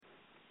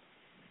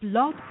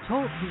Blog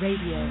Talk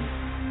Radio.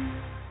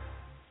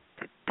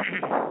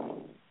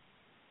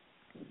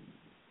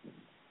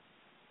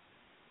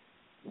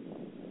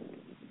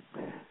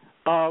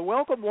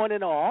 Welcome, one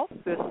and all.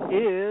 This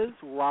is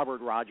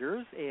Robert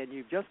Rogers, and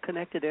you've just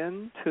connected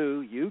in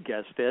to, you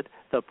guessed it,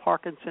 the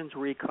Parkinson's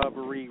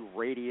Recovery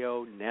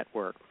Radio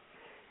Network.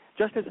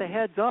 Just as a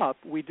heads up,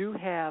 we do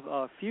have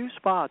a few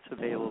spots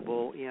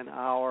available in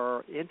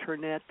our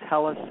internet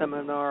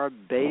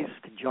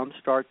teleseminar-based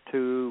Jumpstart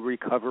to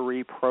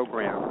Recovery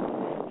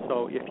program.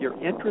 So if you're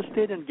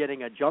interested in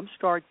getting a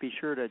jumpstart, be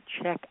sure to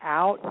check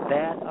out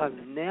that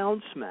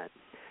announcement.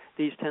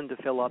 These tend to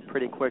fill up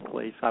pretty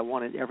quickly, so I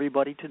wanted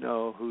everybody to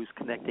know who's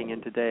connecting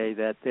in today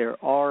that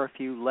there are a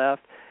few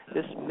left.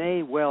 This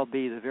may well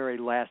be the very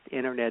last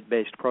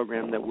internet-based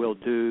program that we'll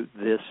do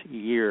this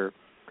year.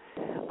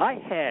 I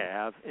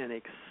have an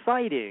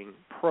exciting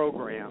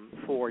program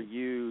for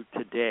you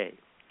today.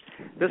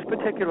 This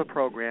particular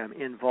program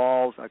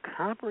involves a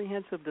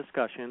comprehensive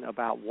discussion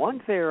about one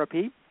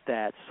therapy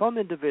that some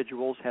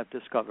individuals have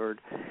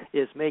discovered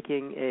is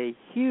making a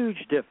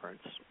huge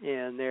difference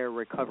in their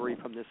recovery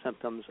from the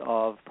symptoms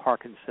of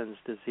Parkinson's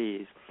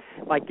disease.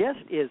 My guest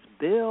is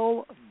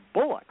Bill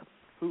Bullock,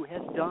 who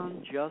has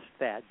done just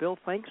that. Bill,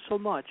 thanks so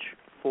much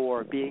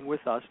for being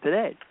with us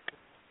today.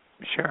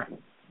 Sure.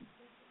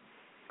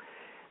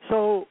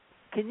 So,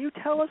 can you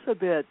tell us a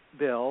bit,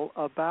 Bill,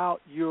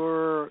 about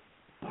your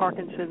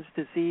Parkinson's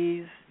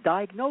disease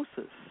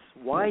diagnosis?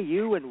 Why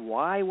you and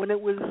why when it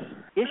was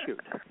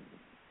issued?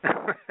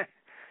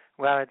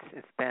 Well,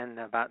 it's been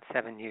about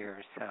 7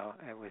 years, so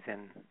it was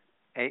in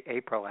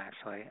April,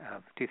 actually,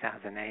 of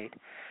 2008.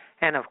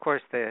 And, of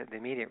course, the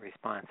immediate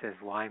response is,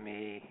 why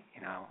me?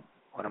 You know,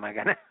 what am I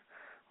gonna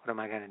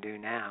do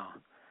now?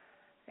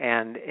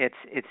 And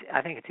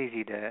I think it's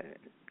easy to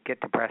get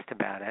depressed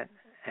about it.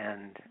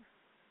 And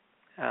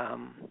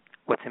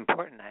what's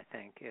important, I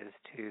think, is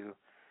to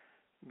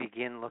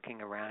begin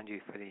looking around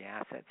you for the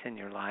assets in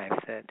your life,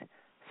 that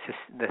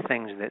the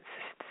things that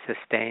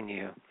sustain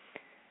you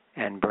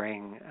and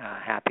bring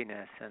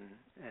happiness and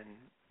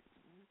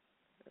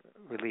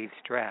relieve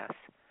stress,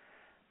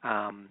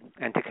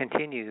 and to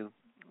continue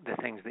the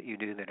things that you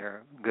do that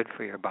are good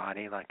for your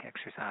body, like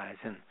exercise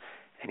and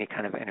any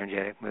kind of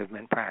energetic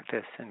movement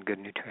practice and good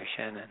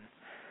nutrition and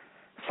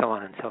so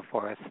on and so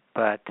forth.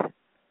 But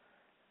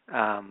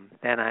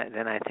then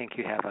I think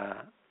you have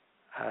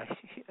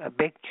a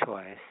big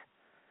choice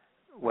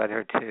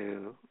whether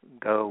to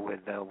go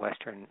with the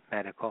Western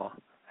medical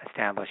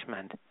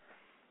establishment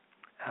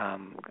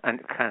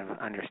kind of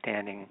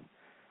understanding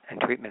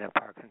and treatment of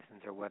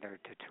Parkinson's, or whether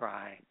to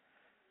try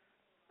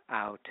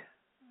out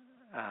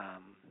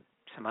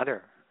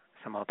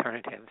some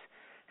alternatives.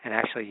 And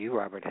actually, you,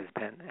 Robert, has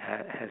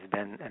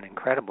been an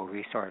incredible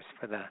resource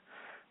for the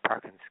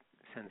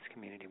Parkinson's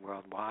community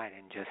worldwide,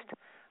 in just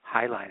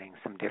highlighting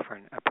some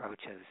different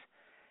approaches.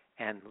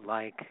 And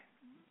like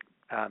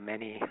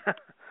many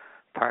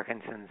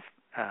Parkinson's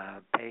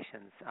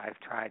patients, I've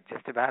tried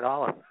just about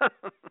all of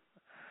them.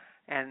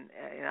 And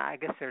I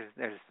guess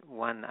there's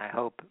one, I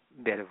hope,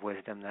 bit of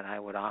wisdom that I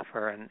would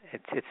offer, and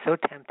it's so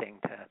tempting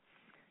to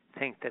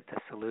think that the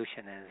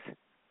solution is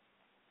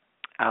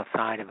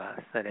outside of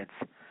us, that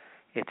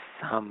it's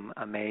some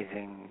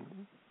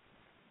amazing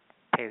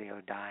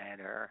paleo diet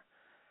or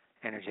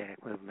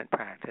energetic movement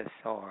practice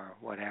or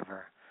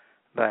whatever.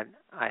 But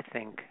I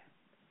think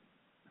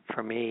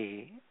for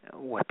me,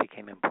 what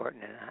became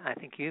important, and I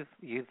think you've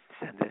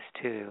said this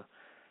too,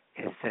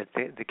 is that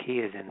the key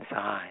is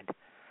inside.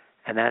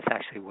 And that's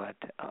actually what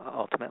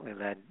ultimately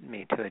led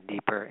me to a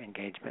deeper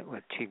engagement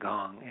with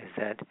Qigong, is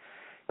that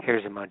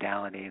here's a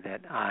modality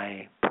that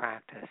I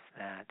practice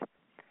that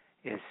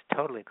is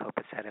totally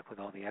copacetic with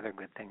all the other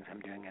good things I'm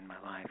doing in my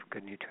life,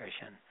 good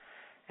nutrition,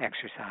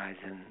 exercise,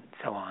 and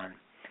so on.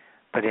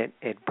 But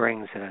it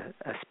brings a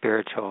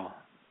spiritual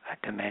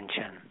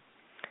dimension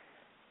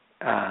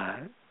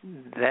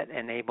that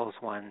enables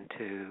one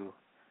to,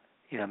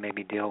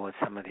 maybe deal with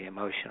some of the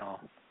emotional,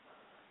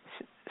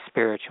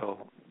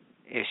 spiritual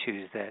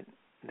issues that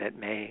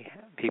may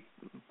be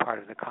part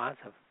of the cause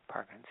of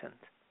Parkinson's.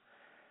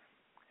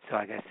 So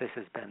I guess this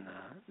has been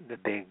the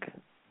big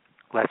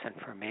lesson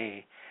for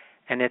me,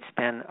 and it's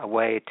been a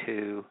way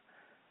to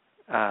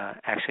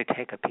actually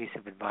take a piece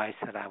of advice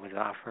that I was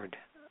offered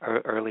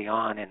early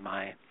on in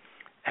my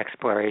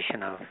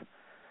exploration of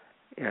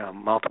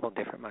multiple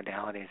different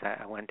modalities.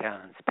 I went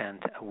down and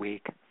spent a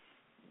week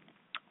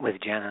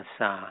with Janice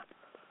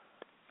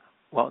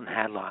Walton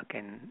Hadlock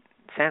in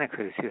Santa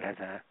Cruz, who has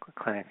a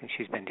clinic, and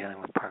she's been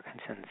dealing with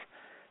Parkinson's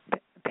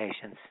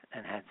patients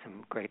and had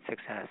some great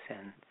success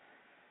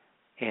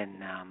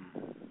in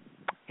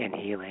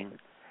healing.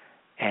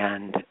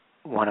 And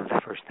one of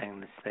the first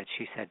things that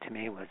she said to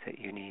me was that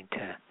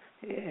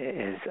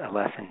is a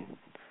lesson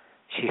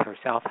she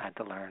herself had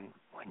to learn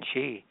when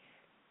she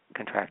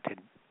contracted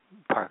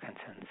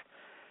Parkinson's,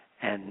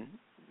 and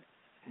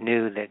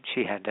knew that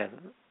she had to,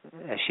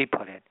 as she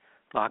put it,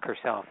 lock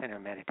herself in her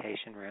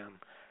meditation room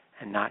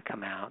and not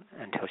come out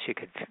until she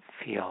could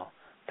feel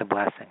the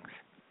blessings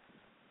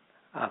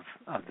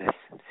of this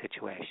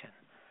situation.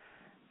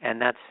 And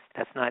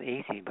that's not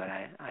easy, but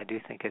I do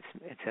think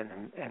it's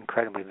an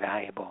incredibly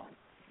valuable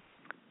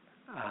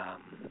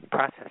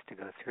process to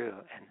go through.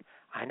 And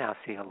I now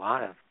see a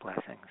lot of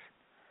blessings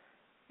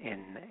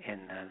in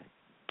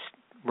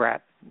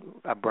the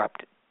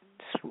abrupt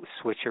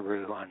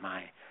switcheroo on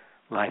my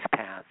life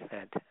path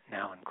that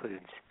now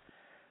includes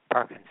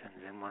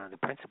Parkinson's. And one of the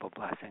principal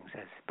blessings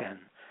has been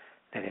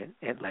that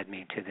it led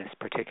me to this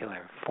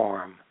particular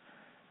form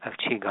of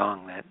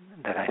Qigong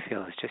that I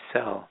feel is just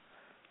so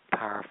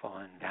powerful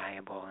and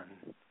valuable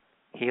and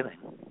healing.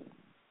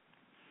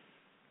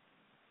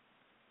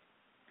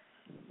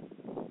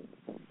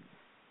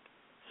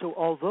 So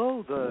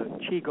although the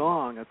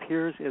Qigong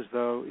appears as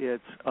though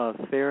it's a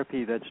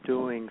therapy that's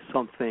doing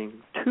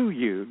something to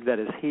you, that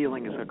is,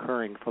 healing is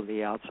occurring from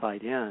the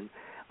outside in,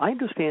 I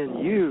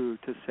understand you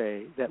to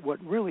say that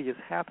what really is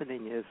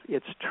happening is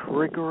it's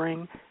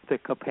triggering the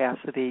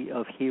capacity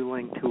of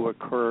healing to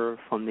occur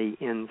from the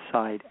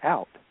inside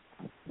out.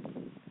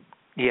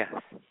 Yes.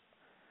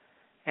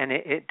 And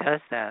it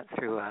does that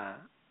through a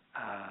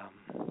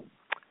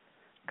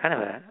kind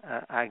of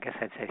I guess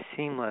I'd say,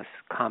 seamless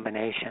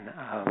combination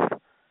of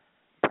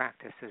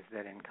practices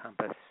that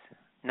encompass,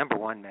 number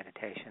one,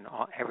 meditation.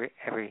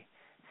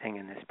 Everything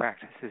in this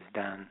practice is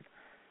done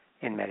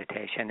in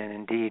meditation, and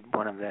indeed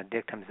one of the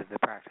dictums of the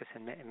practice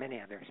and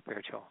many other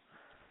spiritual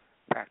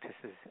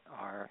practices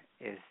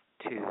is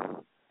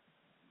to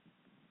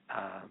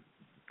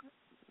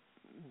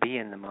be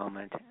in the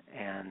moment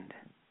and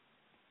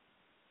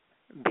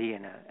be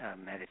in a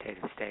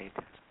meditative state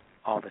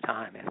all the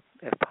time,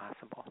 if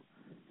possible.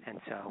 And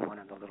so one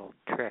of the little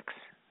tricks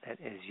that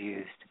is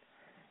used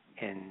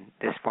in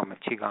this form of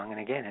Qigong, and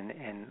again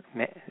in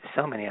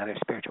so many other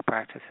spiritual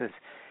practices,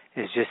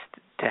 is just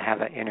to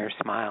have an inner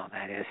smile.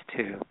 That is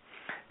to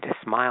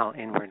smile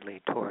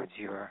inwardly towards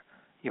your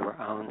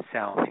own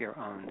self, your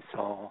own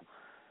soul,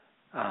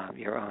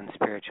 your own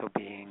spiritual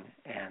being,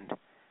 and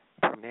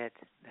permit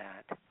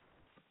that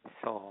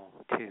soul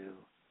to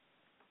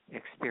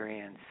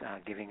experience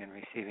giving and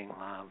receiving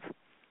love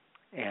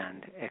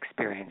and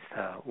experience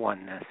the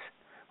oneness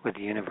with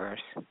the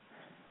universe.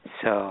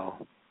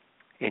 So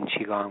in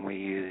Qigong we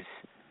use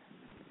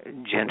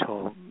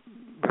gentle,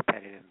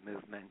 repetitive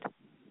movement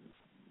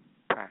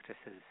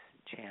practices,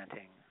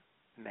 chanting,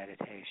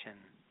 meditation,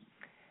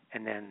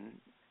 and then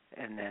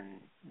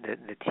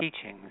the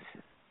teachings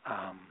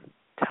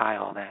tie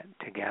all that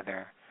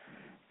together,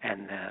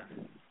 and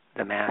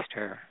the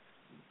master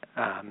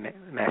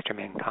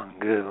Ming Tong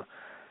Gu,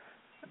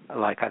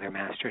 like other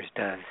masters,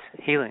 does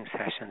healing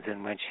sessions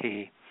in which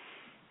he,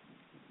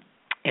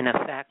 in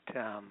effect,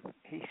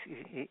 he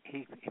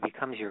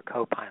becomes your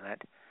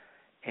co-pilot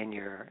in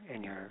your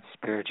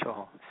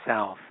spiritual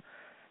self,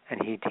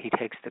 and he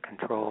takes the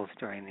controls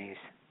during these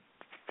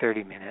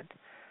 30-minute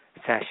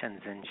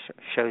sessions and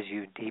shows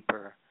you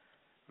deeper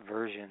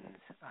versions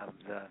of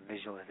the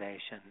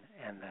visualization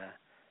and the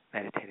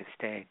meditative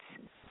states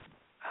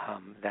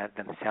that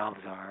themselves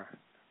are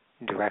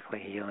directly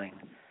healing,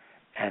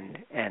 and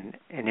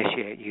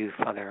initiate you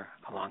further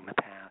along the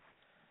path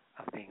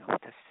of being able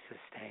to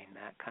sustain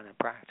that kind of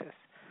practice.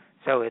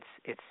 So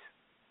it's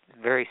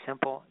very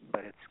simple,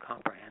 but it's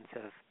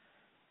comprehensive,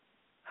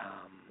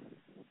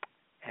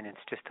 and it's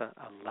just a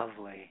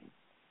lovely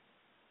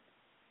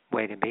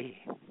way to be.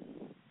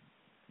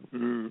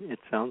 It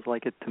sounds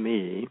like it to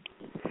me.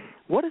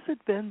 What has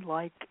it been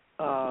like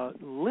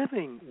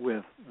living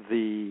with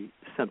the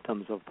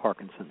symptoms of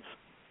Parkinson's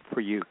for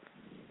you?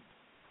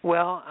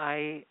 Well,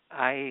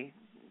 I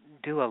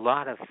do a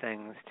lot of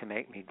things to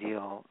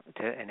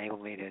enable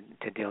me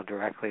to deal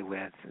directly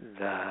with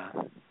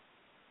the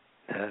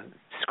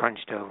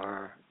scrunched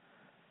over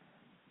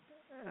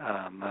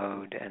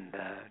mode and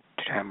the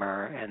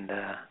tremor and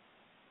the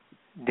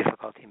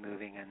difficulty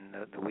moving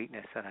and the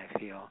weakness that I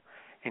feel,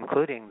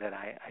 including that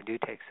I do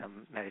take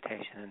some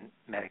medication and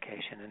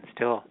medication and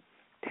still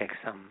take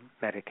some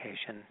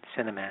medication,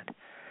 Cinemet.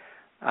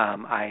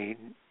 I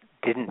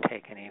didn't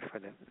take any for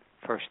the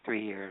first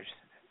 3 years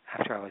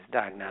after I was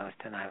diagnosed,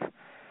 and I've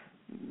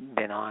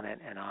been on it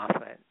and off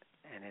it,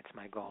 and it's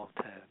my goal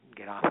to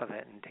get off of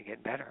it and to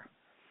get better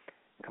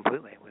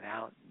completely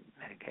without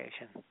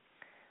medication.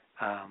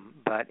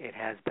 But it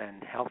has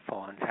been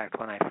helpful. In fact,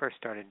 when I first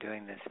started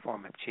doing this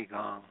form of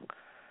Qigong,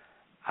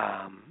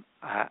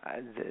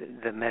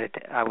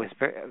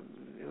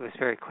 it was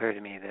very clear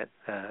to me that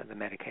the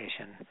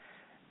medication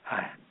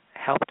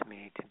helped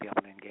me to be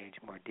able to engage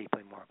more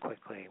deeply, more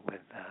quickly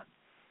with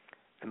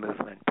the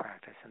movement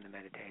practice and the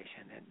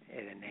meditation.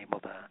 It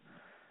enabled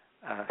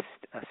a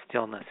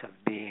stillness of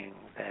being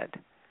that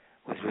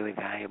was really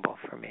valuable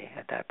for me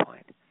at that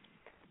point.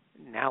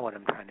 Now what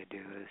I'm trying to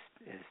do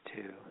is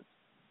to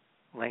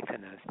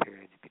lengthen those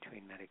periods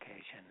between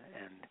medication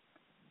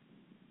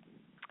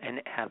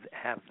and have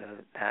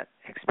that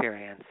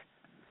experience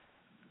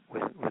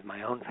with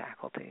my own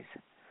faculties.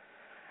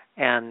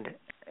 And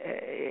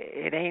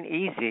it ain't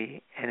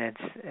easy, and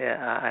it's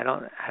I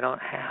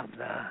don't have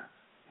the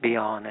be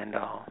all and end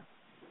all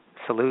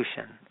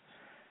solution,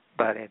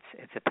 but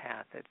it's a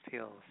path that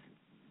feels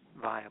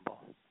viable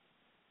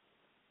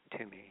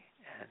to me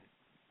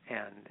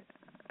and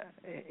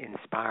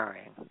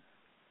inspiring,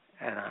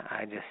 and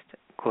I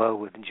just glow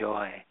with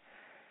joy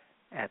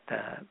at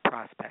the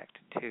prospect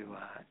to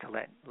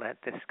let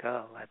this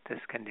go, let this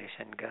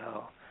condition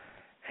go,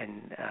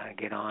 and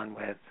get on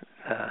with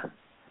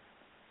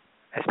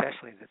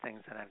especially the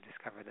things that I've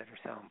discovered that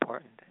are so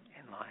important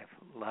in life: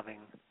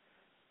 loving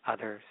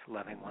others,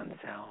 loving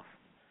oneself,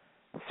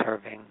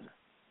 serving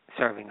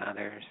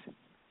others.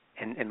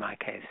 In my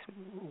case,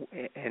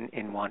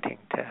 in wanting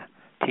to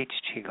teach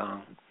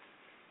Qigong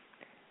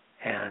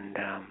and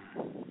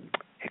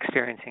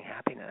experiencing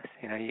happiness.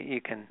 You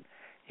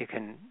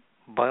can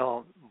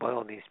boil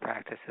these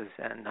practices,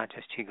 and not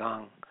just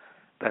Qigong,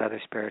 but other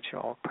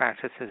spiritual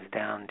practices,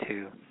 down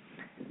to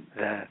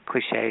the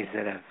cliches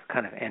that have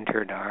kind of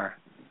entered our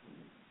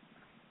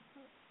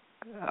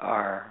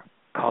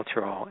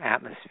cultural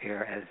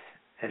atmosphere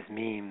as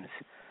memes.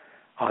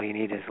 All you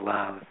need is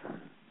love.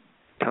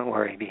 Don't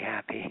worry, be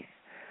happy.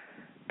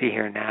 Be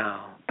here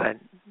now. But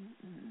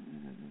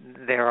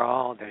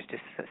there's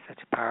just such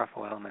a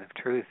powerful element of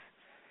truth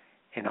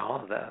in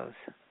all of those.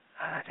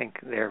 I think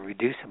they're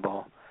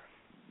reducible,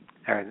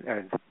 or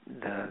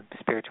the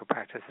spiritual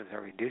practices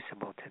are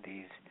reducible to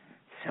these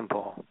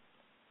simple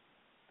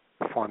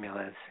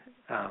formulas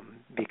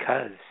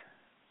because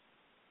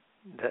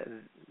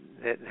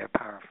they're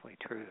powerfully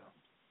true.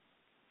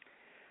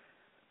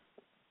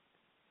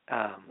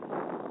 Go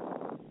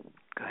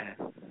ahead.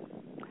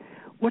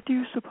 What do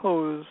you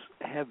suppose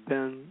have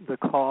been the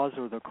cause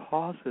or the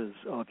causes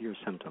of your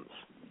symptoms?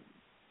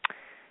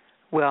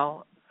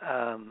 Well,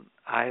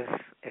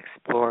 I've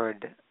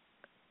explored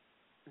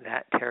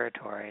that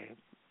territory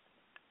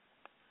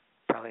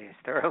probably as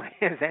thoroughly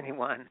as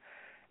anyone,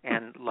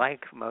 and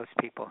like most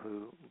people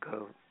who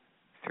go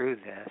through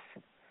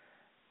this,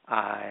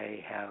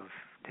 I have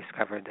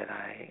discovered that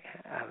I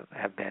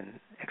have been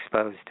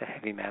exposed to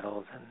heavy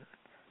metals and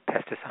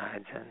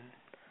pesticides and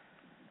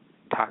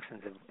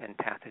toxins and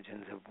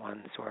pathogens of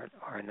one sort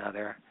or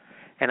another,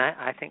 and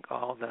I think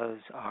all those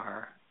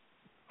are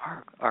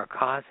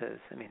causes.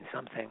 I mean,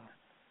 something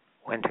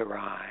went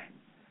awry.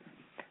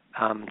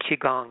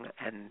 Qigong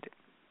and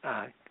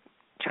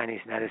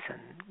Chinese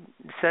medicine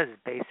says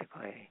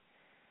basically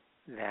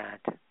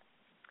that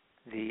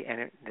the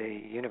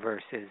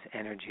universe is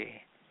energy,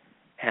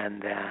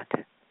 and that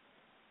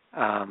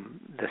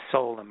the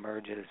soul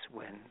emerges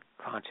when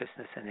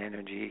consciousness and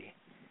energy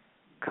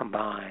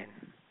combine.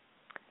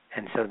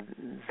 And so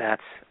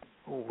that's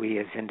we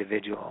as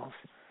individuals.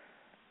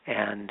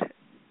 And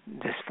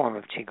this form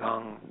of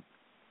Qigong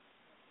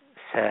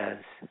says,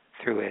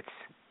 through its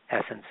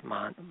essence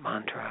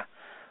mantra,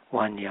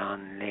 Wan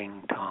Yan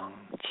Ling Tong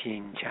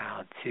Qin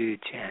Chao Tzu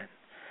Chen,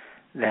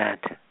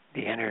 that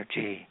the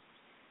energy,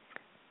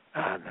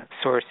 the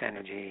source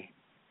energy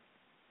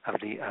of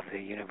the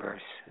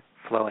universe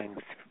flowing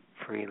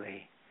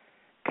freely,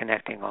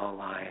 connecting all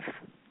life,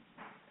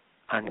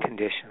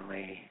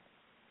 unconditionally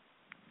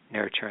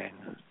nurturing,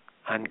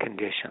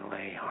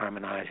 unconditionally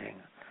harmonizing,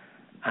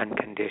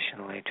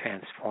 unconditionally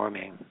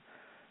transforming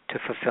to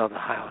fulfill the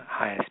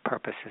highest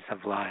purposes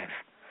of life.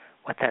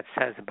 What that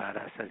says about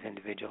us as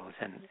individuals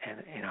and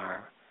in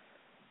our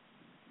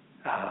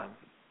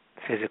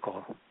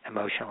physical,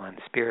 emotional, and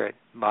spirit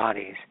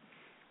bodies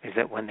is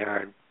that when there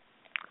are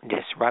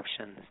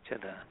disruptions to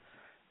the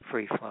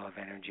free flow of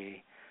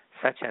energy,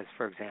 such as,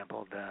 for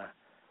example,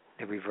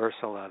 the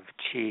reversal of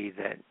qi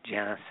that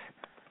Janice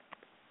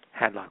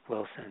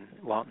Walton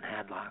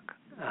Hadlock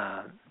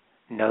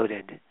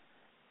noted,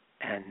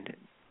 and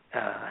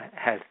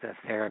has the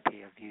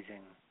therapy of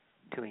using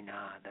Tui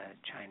Na, the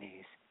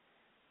Chinese,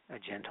 a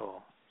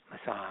gentle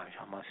massage,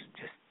 almost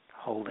just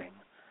holding,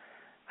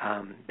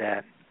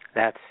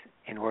 that's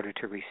in order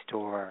to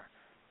restore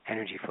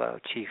energy flow,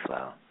 qi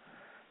flow.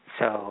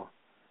 So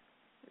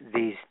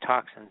these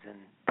toxins and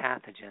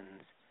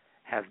pathogens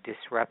have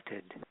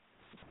disrupted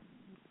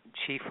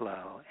qi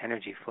flow,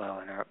 energy flow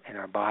in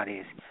our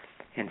bodies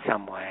in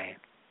some way,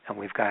 and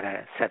we've got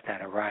to set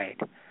that right.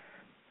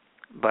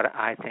 But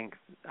I think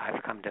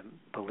I've come to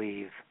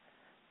believe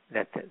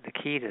that the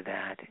key to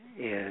that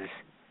is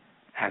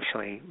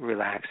actually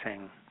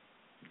relaxing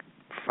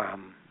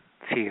from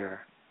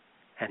fear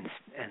and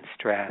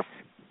stress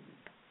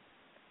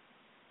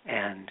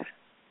and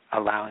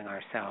allowing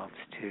ourselves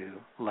to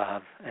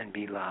love and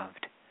be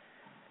loved,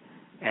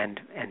 and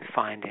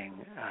finding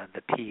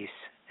the peace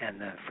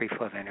and the free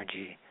flow of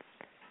energy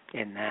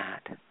in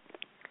that.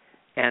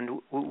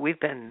 And we've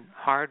been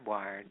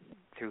hardwired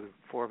through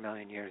 4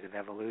 million years of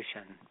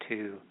evolution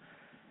to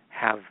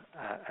have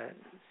a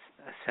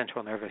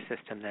central nervous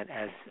system that,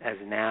 as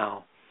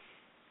now,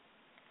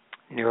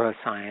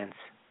 neuroscience,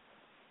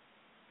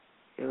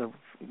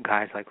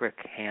 guys like Rick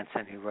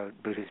Hansen, who wrote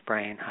Buddha's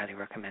Brain, highly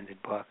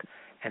recommended book,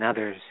 and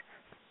others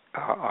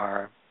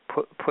are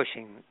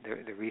pushing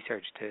the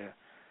research to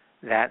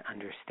that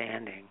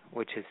understanding,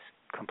 which is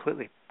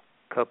completely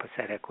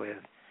copacetic with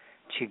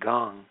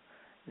Qigong,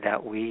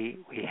 that we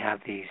have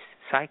these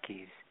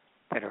psyches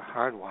that are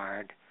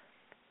hardwired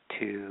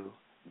to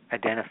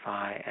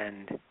identify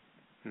and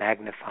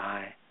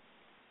magnify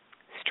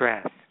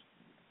stress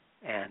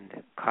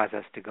and cause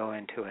us to go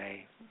into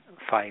a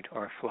fight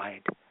or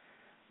flight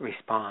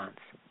response,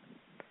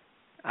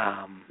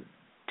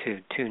 to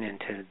tune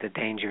into the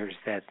dangers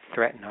that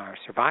threaten our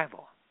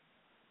survival.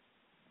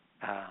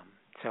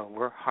 So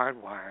we're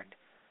hardwired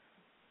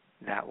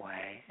that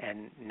way.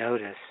 And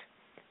notice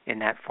in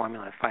that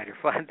formula, fight or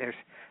flight,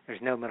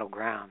 there's no middle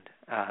ground.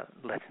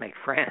 Let's make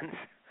friends.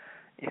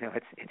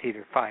 It's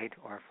either fight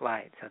or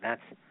flight. So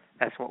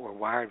that's what we're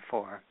wired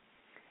for.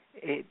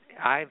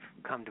 I've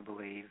come to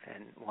believe,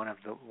 and one of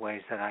the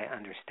ways that I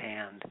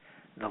understand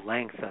the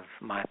length of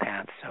my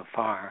path so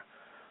far,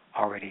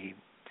 already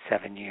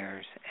 7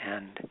 years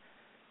and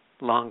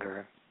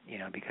longer,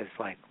 because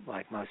like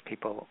most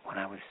people, when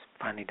I was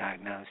finally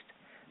diagnosed,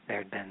 there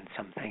had been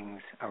some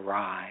things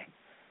awry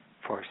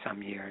for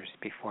some years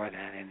before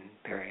that in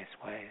various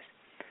ways.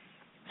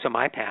 So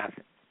my path,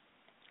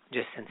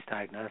 just since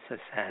diagnosis,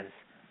 has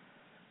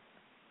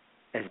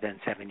been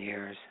 7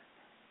 years,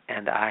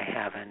 and I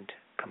haven't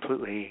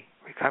completely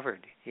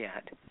recovered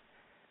yet.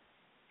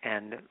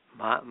 And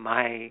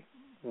my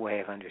way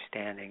of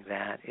understanding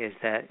that is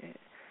that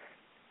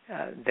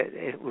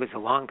it was a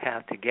long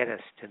path to get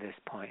us to this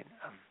point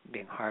of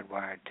being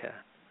hardwired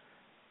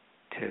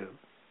to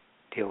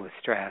deal with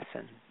stress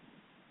and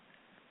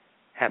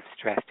have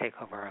stress take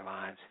over our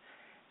lives.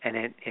 And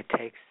it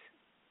takes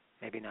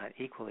maybe not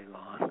equally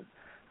long.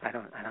 I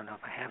don't know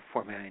if I have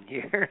 4 million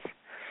years,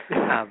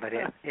 but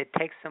it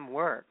takes some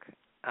work,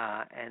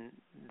 and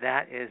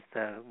that is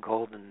the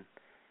golden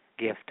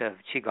gift of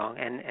Qigong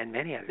and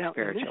many other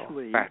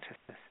spiritual practices.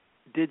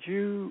 Did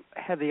you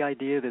have the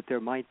idea that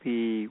there might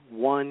be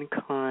one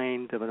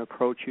kind of an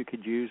approach you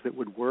could use that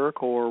would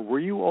work, or were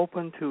you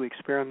open to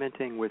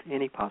experimenting with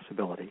any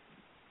possibility?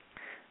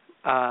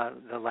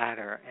 The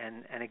latter,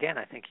 and again,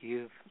 I think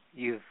you've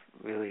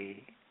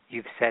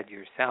said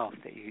yourself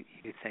that you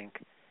think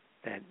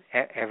that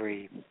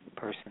every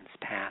person's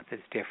path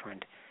is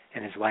different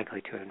and is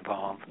likely to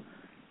involve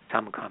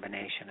some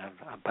combination of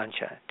a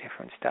bunch of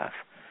different stuff.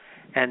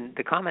 And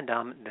the common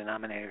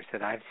denominators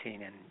that I've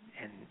seen in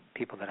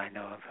people that I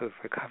know of who've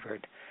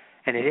recovered,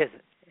 and it is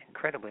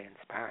incredibly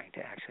inspiring to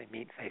actually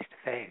meet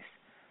face-to-face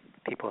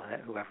people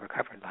who have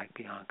recovered, like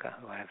Bianca,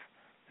 who I've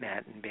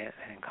met and been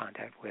in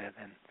contact with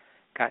and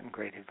gotten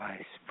great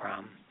advice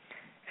from,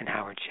 and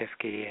Howard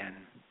Schiffke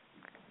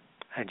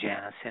and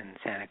Janice in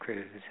Santa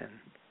Cruz.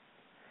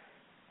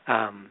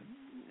 And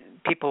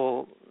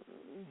people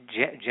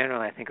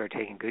generally, I think, are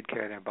taking good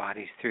care of their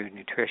bodies through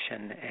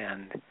nutrition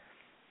and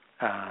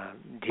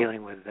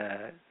dealing with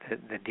the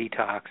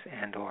detox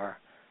and or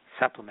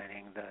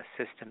supplementing the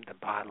system, the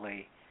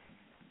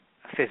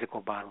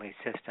physical bodily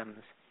systems.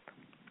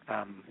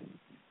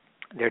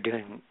 They're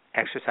doing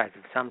exercise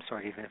of some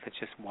sort, even if it's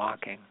just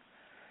walking.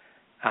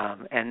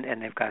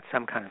 And they've got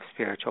some kind of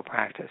spiritual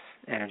practice,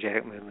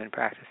 energetic movement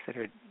practice that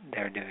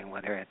they're doing,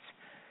 whether it's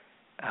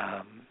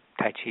Tai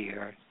Chi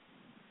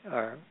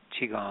or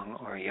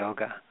Qigong or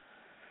yoga.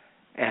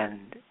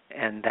 And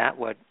that's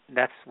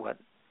what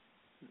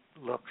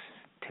looks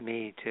to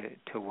me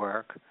to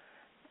work.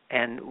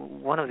 And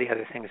one of the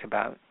other things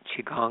about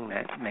Qigong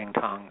that Ming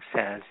Tong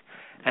says,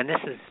 and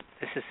this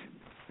is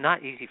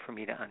not easy for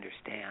me to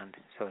understand,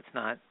 so it's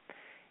not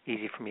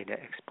easy for me to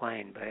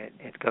explain, but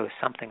it goes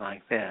something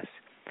like this,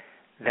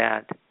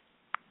 that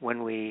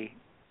when we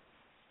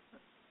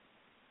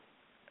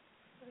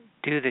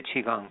do the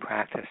Qigong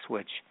practice,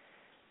 which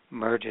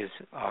merges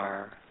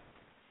our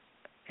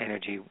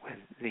energy with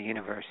the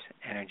universe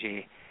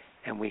energy,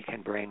 and we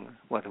can bring,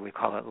 whether we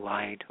call it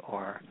light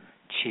or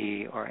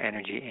chi or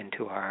energy,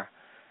 into our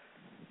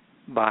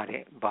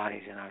bodies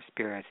and our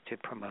spirits to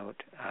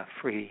promote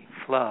free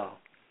flow,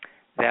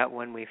 that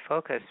when we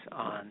focus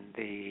on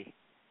the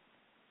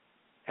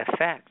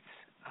effects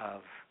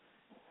of,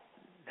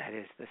 that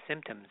is, the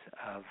symptoms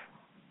of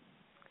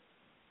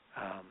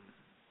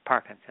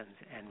Parkinson's,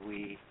 and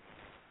we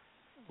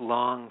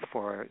long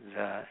for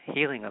the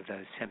healing of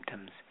those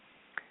symptoms,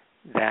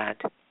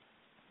 that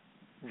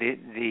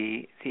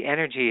the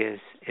energy is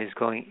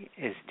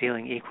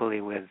dealing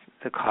equally with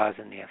the cause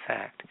and the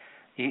effect.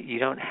 You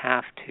don't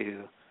have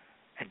to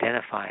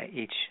identify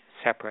each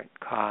separate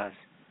cause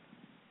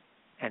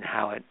and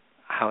how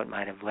it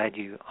might have led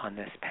you on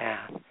this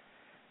path.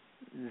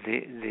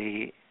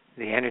 The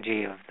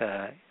energy of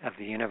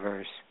the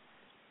universe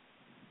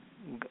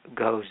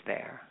goes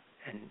there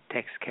and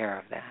takes care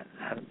of that.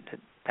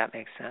 That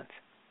makes sense.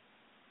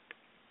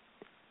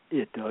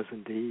 It does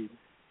indeed.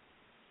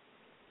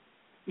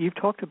 You've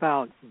talked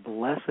about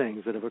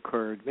blessings that have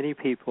occurred. Many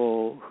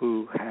people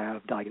who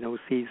have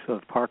diagnoses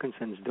of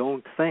Parkinson's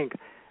don't think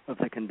of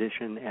the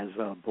condition as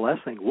a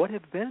blessing. What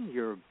have been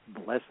your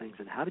blessings,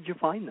 and how did you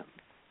find them?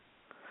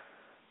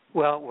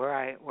 Well, where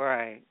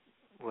I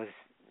was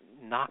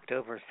knocked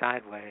over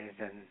sideways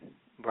and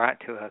brought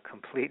to a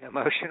complete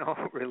emotional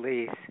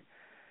release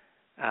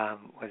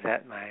was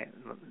at my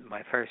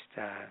first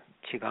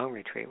Qigong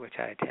retreat, which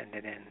I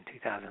attended in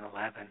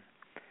 2011.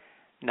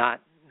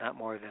 Not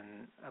more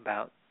than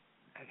about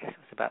I guess it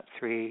was about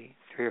three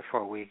or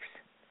 4 weeks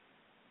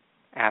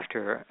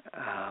after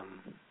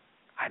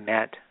I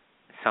met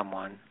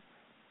someone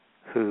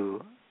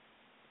who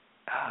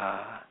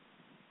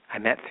I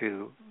met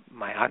through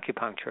my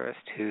acupuncturist,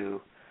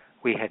 who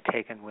we had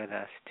taken with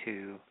us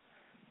to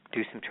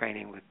do some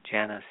training with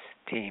Jana's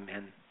team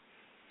in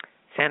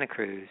Santa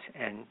Cruz,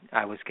 and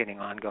I was getting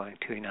ongoing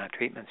Tuina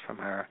treatments from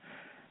her,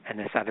 and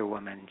this other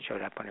woman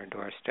showed up on her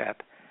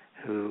doorstep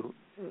who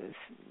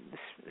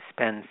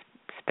spent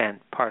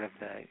part of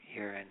the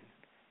year in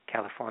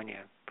California,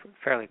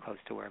 fairly close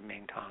to where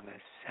Ming Tong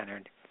is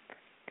centered,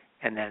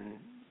 and then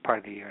part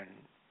of the year in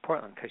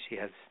Portland because she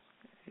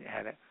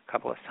had a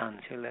couple of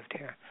sons who lived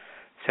here.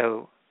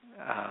 So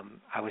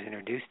I was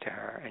introduced to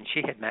her, and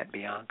she had met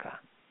Bianca,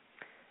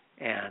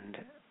 and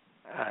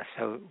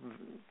so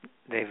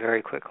they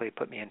very quickly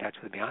put me in touch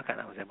with Bianca,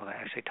 and I was able to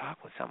actually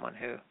talk with someone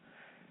who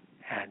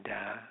had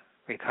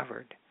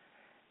recovered.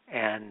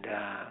 And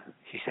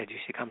she said, "You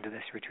should come to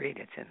this retreat.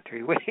 It's in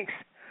 3 weeks."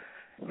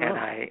 Oh.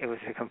 And it was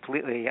a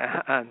completely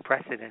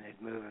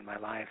unprecedented move in my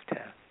life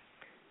to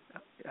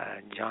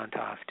jaunt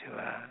off to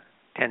a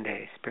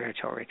 10-day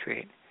spiritual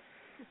retreat.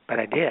 But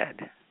I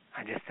did.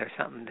 There's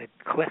something that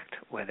clicked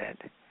with it.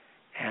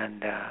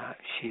 And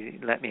she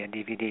lent me a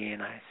DVD,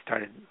 and I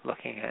started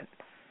looking at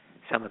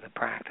some of the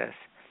practice.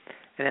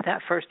 And at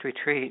that first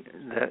retreat,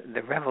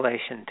 the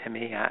revelation to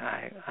me,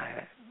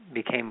 I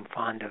became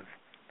fond of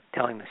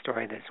telling the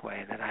story this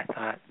way, that I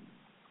thought,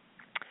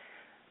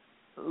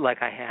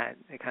 like I had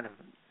kind of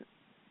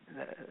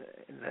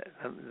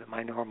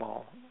my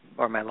normal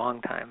or my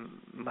long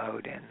time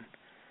mode in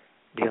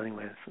dealing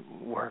with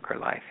work or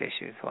life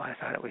issues. Well, I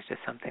thought it was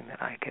just something that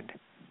I could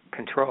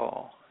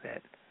control,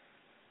 that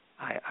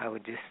I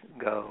would just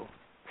go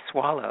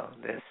swallow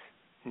this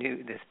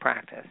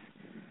practice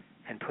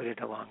and put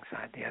it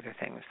alongside the other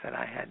things that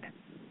I had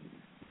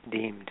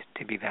deemed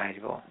to be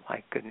valuable,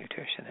 like good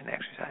nutrition and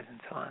exercise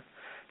and so on.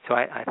 So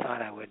I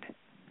thought I would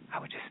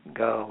just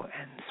go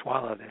and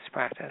swallow this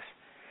practice.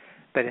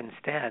 But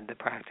instead, the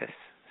practice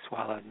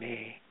swallowed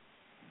me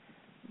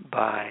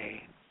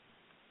by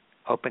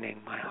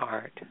opening my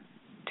heart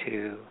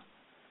to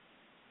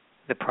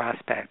the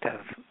prospect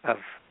of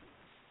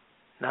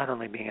not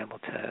only being able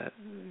to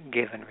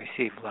give and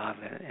receive love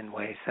in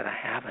ways that I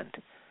haven't,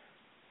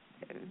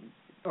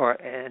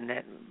 and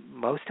that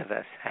most of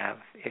us have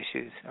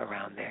issues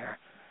around their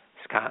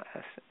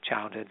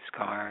childhood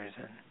scars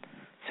and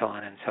so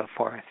on and so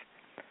forth.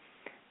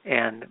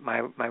 And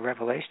my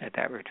revelation at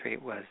that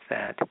retreat was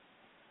that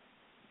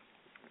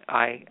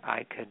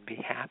I could be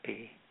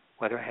happy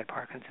whether I had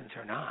Parkinson's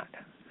or not,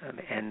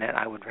 and that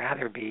I would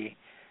rather be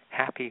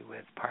happy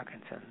with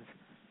Parkinson's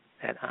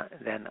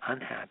than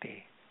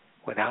unhappy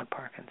without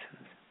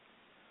Parkinson's.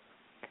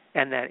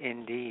 And that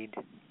indeed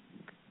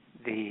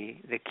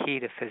the key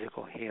to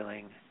physical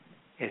healing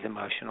is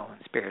emotional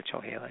and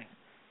spiritual healing,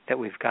 that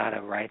we've got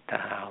to right the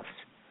house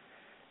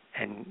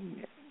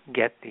and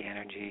get the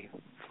energy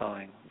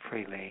flowing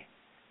freely,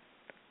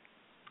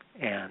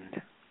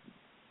 and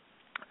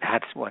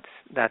that's what's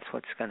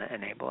going to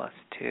enable us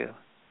to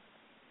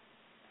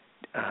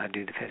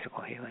do the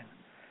physical healing.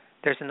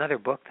 There's another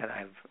book that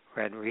I've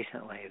read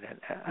recently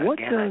that what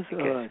again,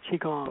 does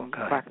Qigong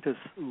practice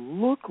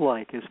look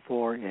like as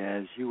far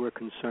as you were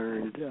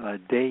concerned,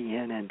 day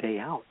in and day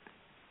out?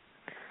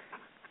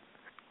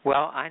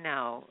 Well, I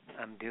now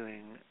am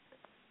doing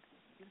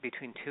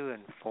between 2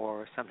 and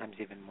 4, sometimes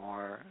even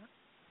more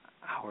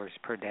hours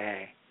per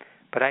day.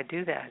 But I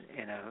do that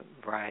in a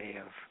variety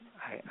of,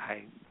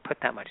 I put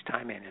that much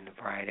time in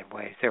a variety of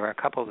ways. There are a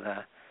couple of the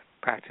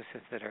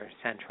practices that are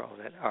central,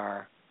 that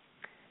are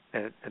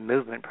the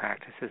movement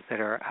practices that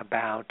are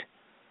about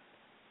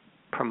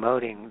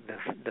promoting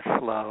the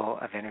flow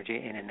of energy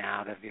in and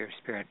out of your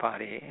spirit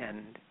body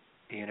and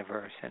the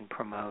universe, and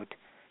promote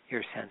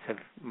your sense of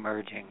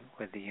merging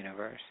with the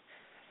universe.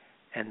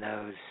 And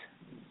those,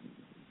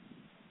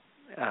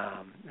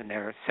 and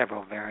there are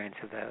several variants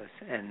of those.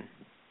 And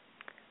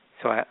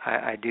so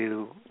I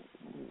do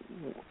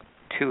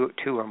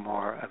two or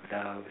more of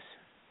those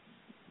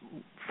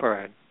for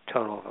a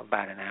total of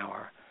about an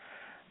hour.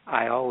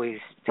 I always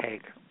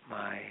take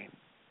my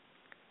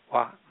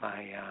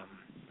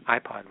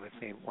iPod with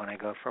me when I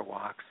go for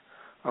walks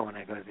or when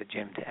I go to the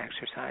gym to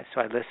exercise.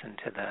 So I listen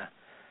to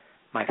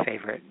my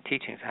favorite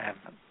teachings. I have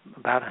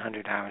about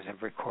 100 hours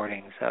of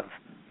recordings of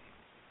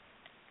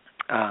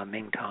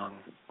Ming Tong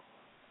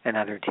and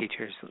other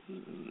teachers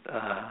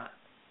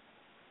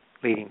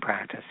leading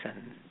practice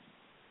and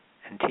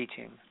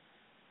teaching.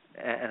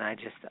 And I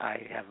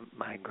have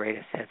my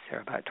greatest hits. There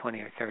are about 20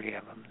 or 30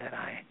 of them that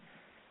I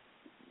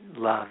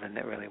love and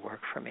that really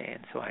work for me.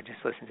 And so I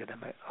just listen to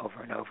them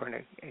over and over and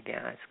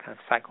again. I just kind of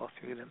cycle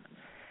through them.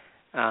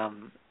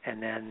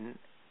 And then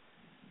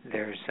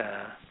there's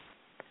a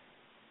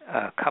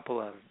couple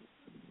of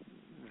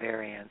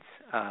variants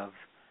of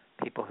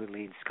people who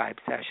lead Skype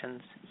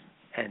sessions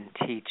and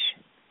teach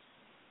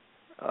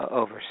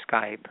over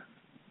Skype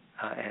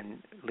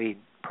and lead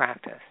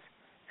practice.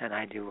 And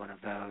I do one of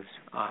those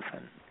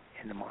often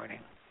in the morning.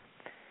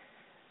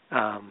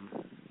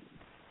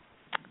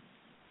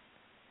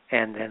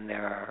 and then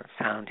there are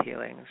sound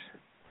healings.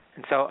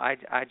 And so I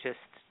just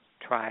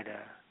try to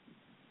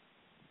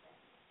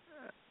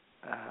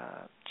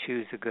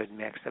choose a good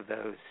mix of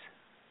those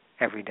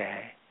every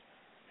day.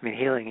 I mean,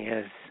 healing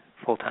is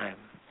full-time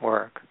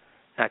work,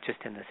 not just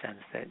in the sense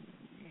that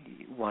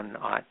one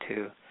ought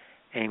to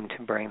aim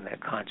to bring the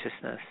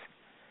consciousness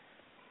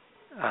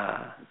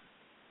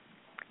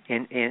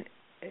in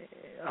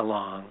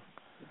along,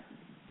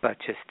 but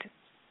just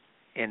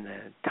in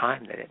the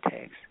time that it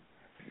takes.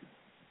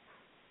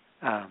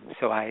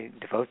 So I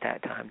devote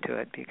that time to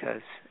it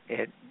because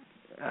it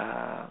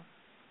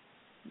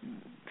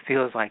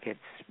feels like it's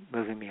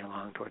moving me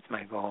along towards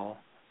my goal,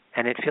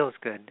 and it feels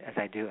good as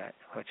I do it,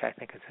 which I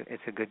think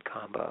it's a good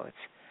combo.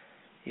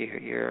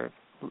 You're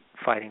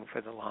fighting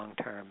for the long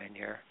term, and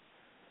you're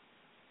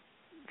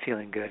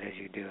feeling good as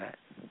you do it.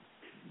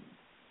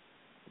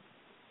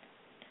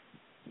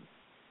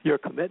 Your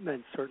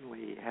commitment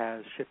certainly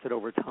has shifted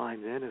over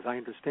time then. As I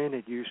understand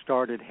it, you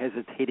started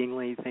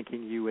hesitatingly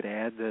thinking you would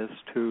add this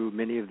to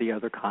many of the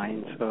other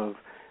kinds of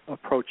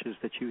approaches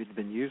that you had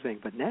been using,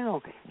 but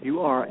now you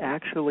are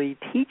actually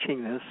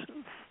teaching this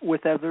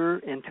with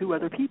to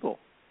other people.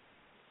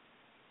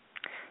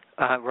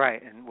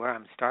 Right, and where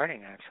I'm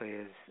starting actually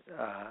is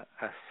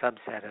a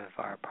subset of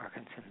our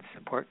Parkinson's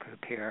support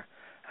group here,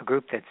 a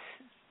group that's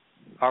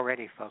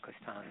already focused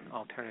on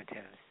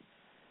alternatives.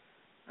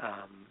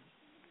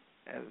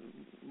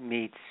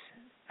 Meets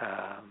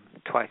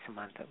twice a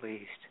month at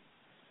least,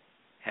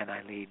 and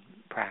I lead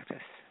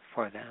practice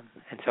for them.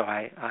 And so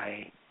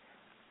I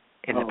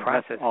in the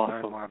process, awesome.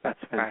 learn more about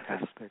the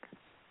practice.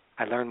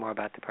 I learn more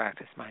about the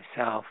practice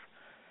myself,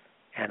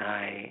 and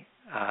a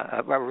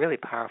really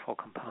powerful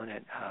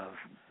component of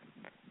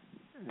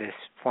this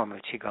form of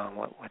Qigong,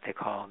 what they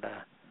call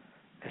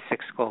the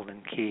 6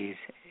 golden keys,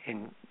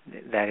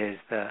 that is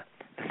the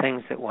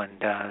things that one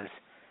does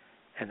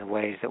and the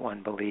ways that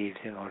one believes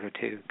in order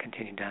to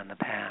continue down the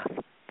path.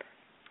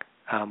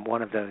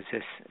 One of those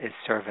is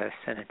service,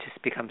 and it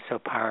just becomes so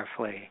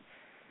powerfully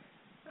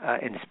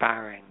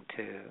inspiring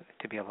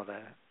to be able to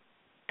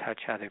touch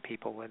other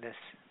people with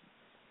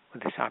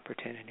this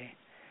opportunity.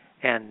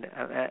 And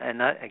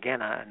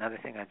another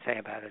thing I'd say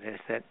about it is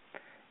that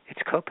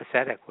it's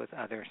copacetic with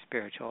other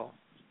spiritual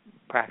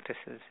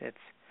practices.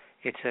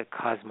 It's a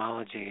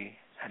cosmology,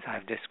 as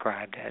I've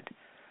described it,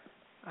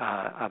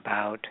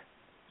 about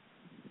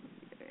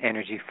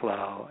energy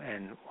flow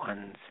and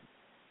one's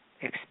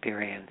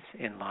experience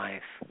in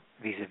life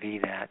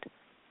vis-a-vis that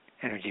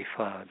energy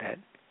flow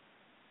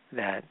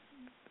that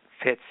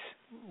fits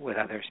with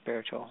other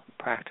spiritual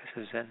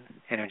practices and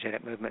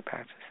energetic movement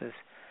practices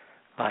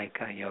like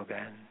yoga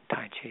and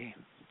Tai Chi.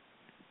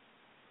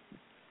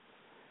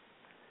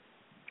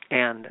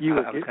 And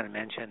I was going to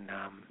mention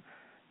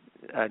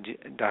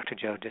Dr.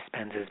 Joe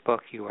Dispenza's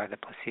book, You Are the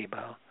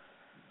Placebo.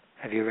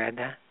 Have you read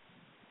that?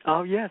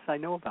 Oh, yes, I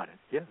know about it,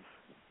 yes.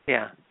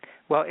 Yeah.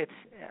 Well,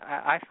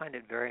 I find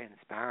it very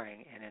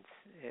inspiring, and it's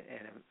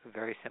in a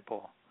very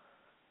simple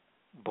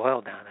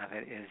boil down of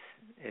it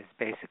is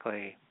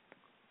basically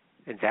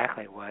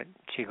exactly what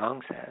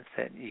Qigong says,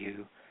 that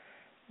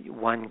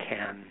one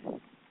can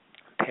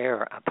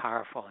pair a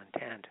powerful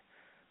intent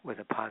with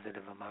a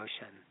positive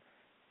emotion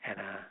and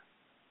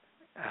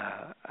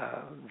a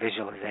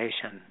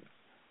visualization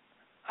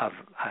of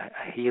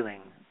a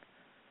healing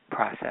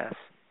process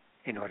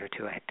in order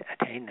to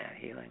attain that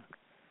healing.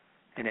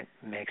 And it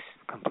makes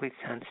complete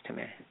sense to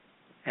me.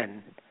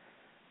 And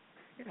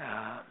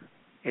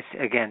it's,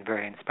 again,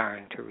 very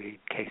inspiring to read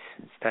case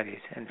studies.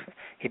 And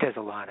he does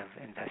a lot of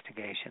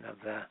investigation of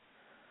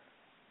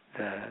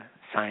the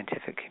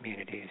scientific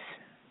community's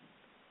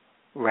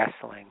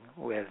wrestling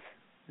with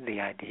the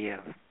idea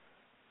of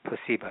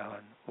placebo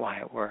and why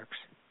it works.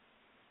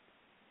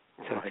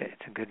 So right.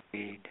 It's a good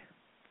read.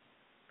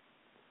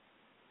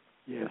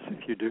 Yes,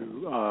 if you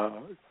do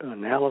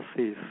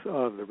analyses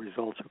of the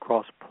results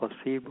across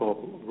placebo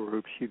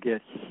groups, you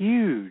get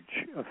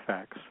huge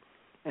effects.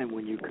 And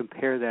when you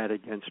compare that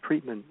against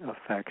treatment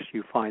effects,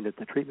 you find that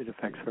the treatment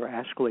effects are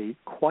actually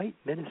quite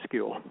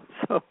minuscule.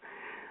 So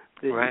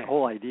the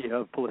whole idea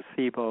of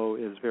placebo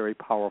is very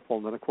powerful.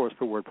 And then, of course,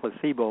 the word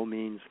placebo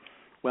means,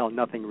 well,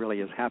 nothing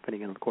really is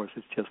happening. And, of course,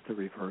 it's just the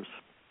reverse.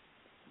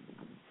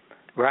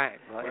 Right.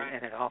 Well,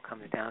 and it all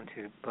comes down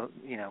to,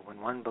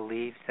 when one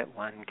believes that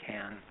one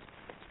can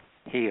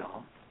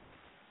heal,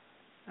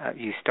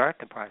 you start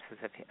the process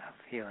of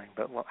healing.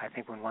 But I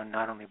think when one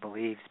not only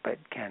believes but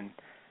can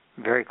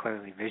very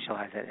clearly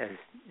visualize it, as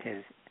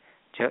his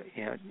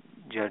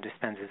Joe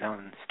Dispenza's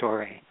own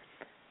story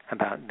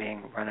about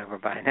being run over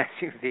by an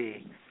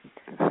SUV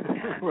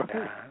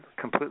and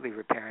completely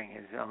repairing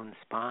his own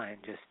spine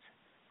just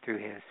through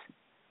his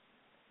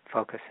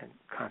focus and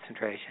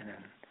concentration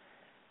and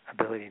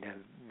ability to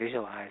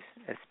visualize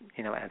as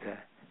a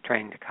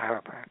trained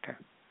chiropractor.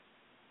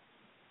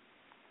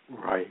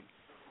 Right.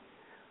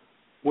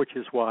 Which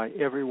is why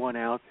everyone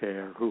out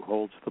there who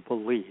holds the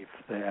belief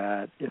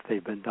that if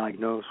they've been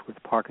diagnosed with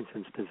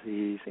Parkinson's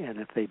disease and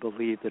if they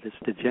believe that it's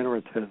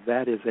degenerative,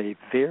 that is a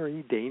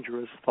very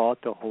dangerous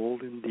thought to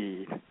hold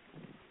indeed.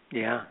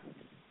 Yeah.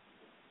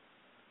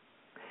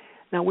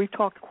 Now, we've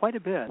talked quite a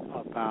bit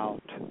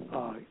about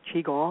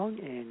Qigong,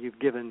 and you've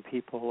given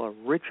people a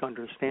rich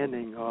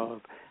understanding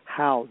of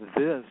how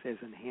this has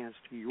enhanced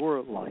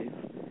your life.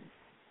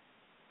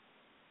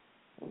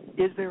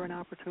 Is there an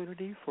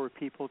opportunity for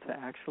people to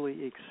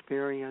actually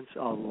experience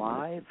a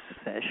live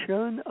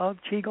session of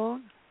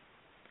Qigong?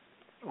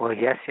 Well,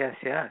 yes.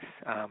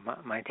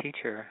 My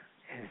teacher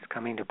is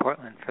coming to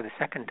Portland for the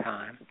second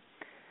time,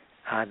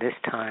 this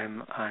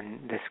time on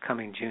this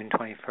coming June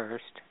 21st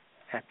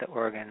at the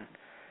Oregon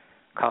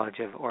College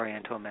of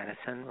Oriental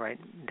Medicine, right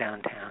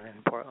downtown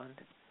in Portland.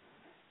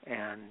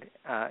 And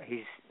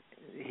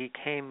he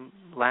came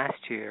last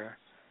year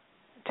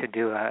to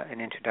do an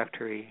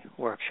introductory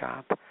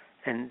workshop,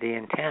 and the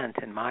intent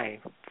and my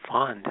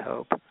fond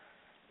hope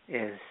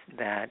is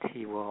that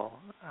he will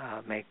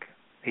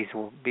these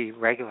will be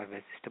regular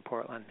visits to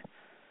Portland,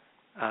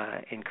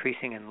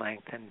 increasing in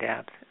length and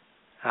depth,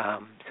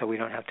 so we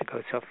don't have to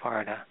go so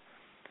far to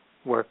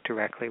work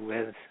directly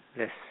with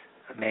this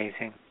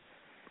amazing,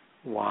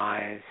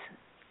 wise,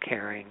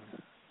 caring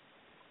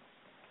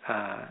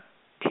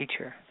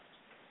teacher.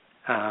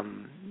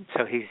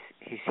 So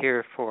he's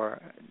here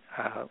for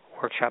a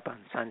workshop on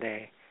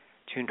Sunday,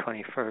 June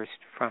 21st,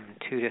 from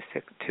 2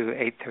 to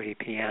 8:30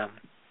 p.m.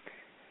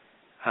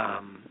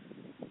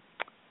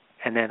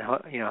 And then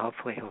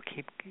hopefully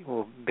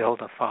we'll build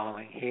a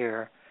following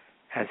here,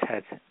 as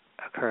has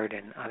occurred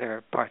in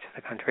other parts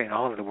of the country and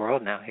all over the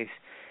world now.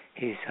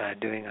 He's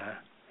doing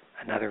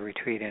another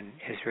retreat in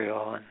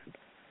Israel, and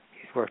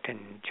he's worked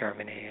in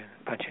Germany and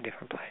a bunch of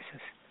different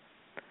places.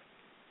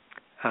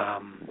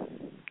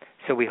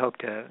 So we hope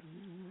to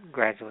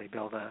gradually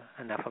build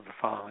enough of a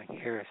following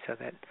here so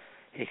that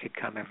he could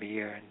come every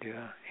year and do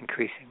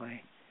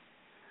increasingly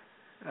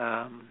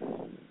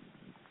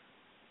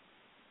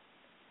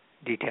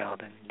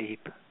detailed and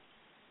deep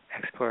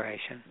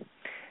exploration.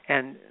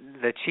 And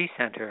the Chi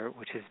Center,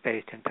 which is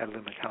based in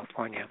Petaluma,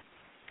 California,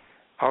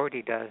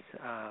 already does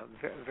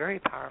very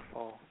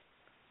powerful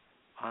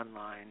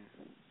online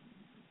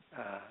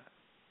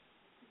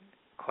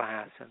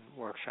class and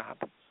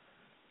workshop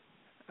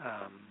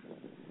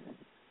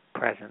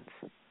presence.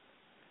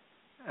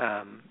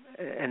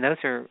 And those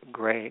are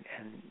great,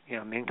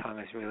 and Ming-Tong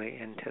is really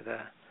into the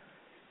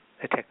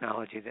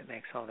technology that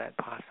makes all that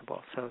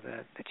possible. So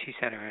the Chi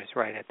Center is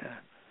right at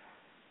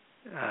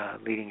the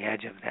leading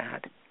edge of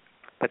that.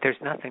 But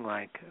there's nothing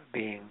like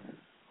being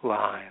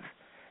live,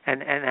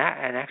 and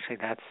actually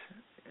that's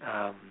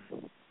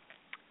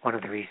one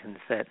of the reasons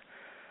that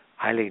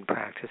I lead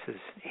practices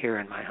here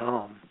in my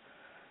home.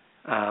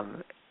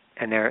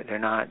 And they're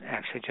not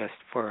actually just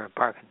for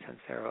Parkinson's;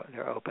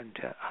 they're open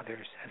to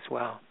others as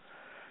well.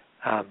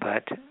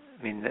 But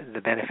I mean,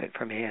 the benefit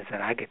for me is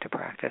that I get to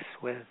practice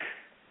with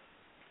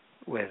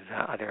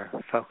other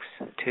folks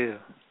too.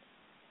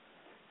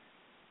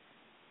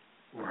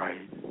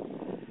 Right.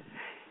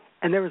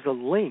 And there is a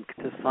link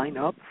to sign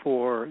up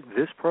for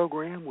this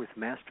program with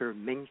Master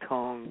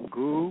Ming-Tong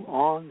Gu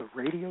on the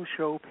radio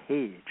show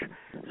page.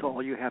 So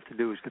all you have to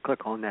do is to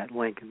click on that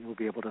link, and you'll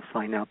be able to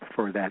sign up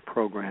for that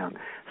program.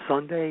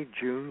 Sunday,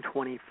 June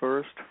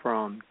 21st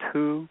from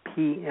 2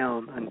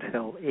 p.m.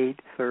 until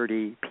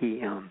 8:30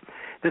 p.m.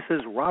 This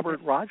is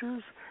Robert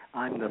Rogers.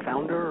 I'm the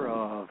founder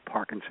of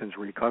Parkinson's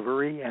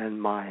Recovery,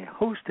 and my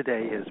host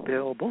today is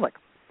Bill Bullock.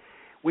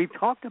 We've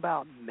talked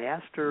about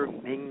Master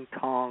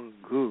Ming-Tong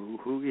Gu,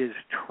 who is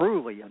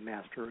truly a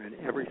master in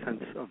every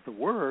sense of the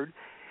word.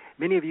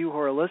 Many of you who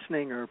are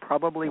listening are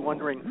probably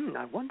wondering,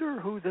 I wonder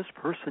who this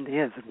person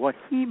is and what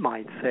he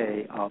might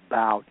say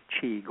about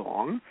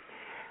Qigong.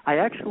 I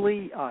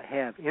actually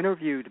have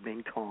interviewed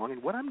Ming-Tong,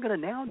 and what I'm going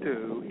to now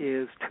do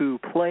is to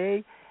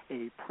play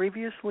a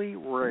previously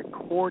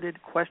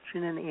recorded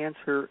question and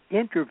answer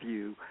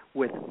interview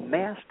with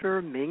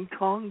Master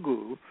Ming-Tong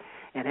Gu.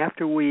 And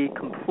after we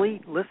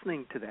complete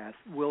listening to that,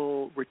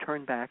 we'll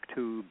return back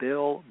to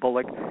Bill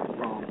Bullock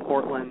from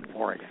Portland,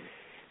 Oregon.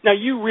 Now,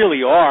 you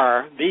really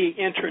are the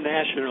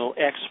international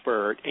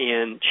expert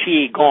in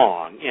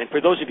Qigong. And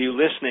for those of you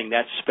listening,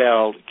 that's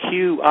spelled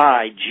Qigong.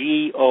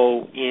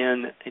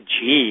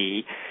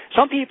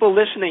 Some people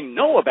listening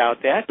know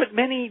about that, but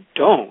many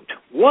don't.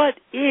 What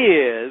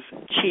is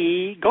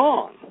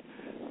Qigong?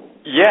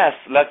 Yes,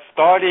 let's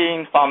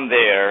starting from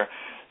there.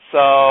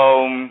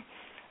 So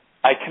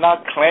I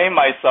cannot claim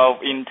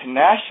myself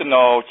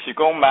international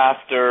Qigong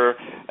master,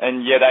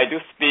 and yet I do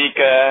speak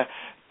a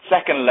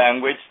second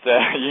language, the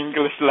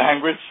English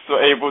language, so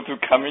able to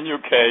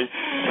communicate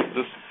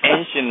this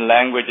ancient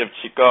language of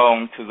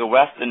Qigong to the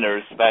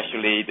Westerners,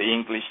 especially the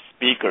English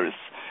speakers.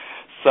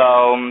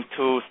 So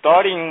to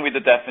starting with the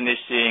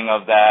definition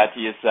of that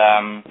is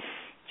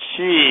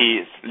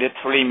Qi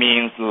literally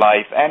means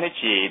life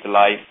energy, the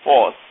life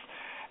force,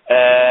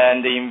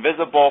 and the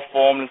invisible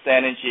formless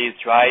energy is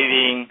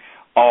driving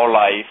our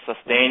life,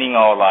 sustaining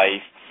our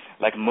life,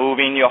 like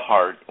moving your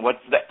heart.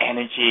 What's the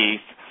energy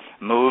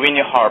moving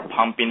your heart,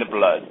 pumping the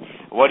blood?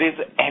 What is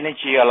the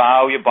energy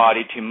allow your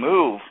body to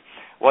move?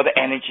 What the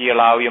energy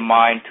allow your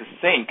mind to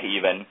think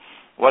even?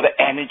 What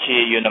the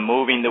energy,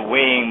 moving the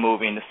wing,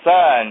 moving the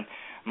sun,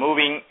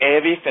 moving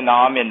every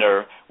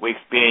phenomena we're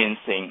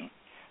experiencing.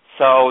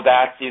 So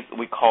that is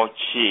we call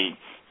Qi,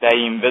 the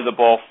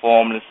invisible,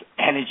 formless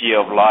energy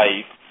of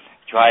life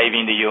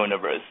driving the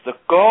universe. The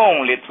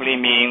Gong literally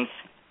means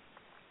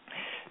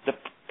the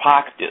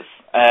practice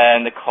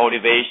and the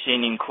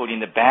cultivation, including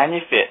the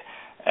benefit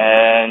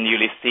and you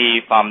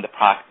receive from the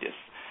practice.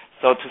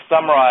 So to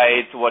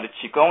summarize, what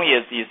Qigong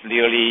is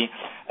really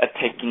a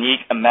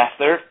technique, a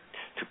method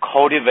to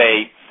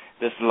cultivate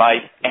this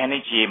life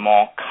energy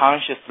more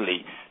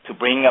consciously, to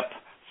bring up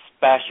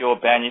special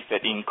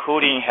benefit,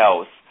 including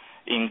health,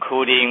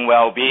 including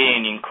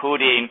well-being,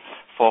 including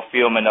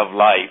fulfillment of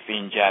life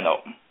in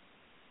general.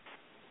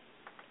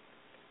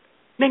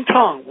 Ming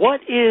Tong,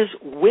 what is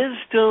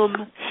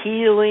wisdom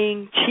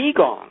healing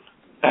Qigong?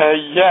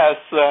 Yes,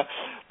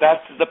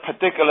 that's the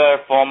particular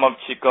form of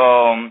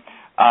Qigong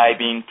I've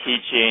been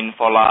teaching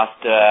for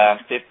last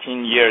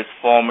 15 years,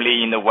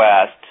 formally in the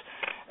West,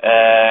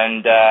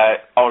 and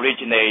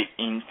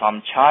originating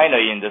from China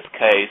in this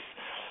case.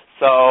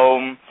 So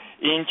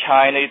in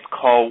China, it's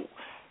called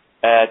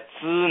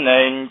知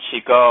能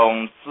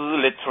Qigong.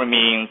 知 literally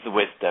means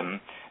wisdom.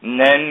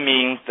 能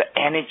means the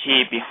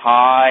energy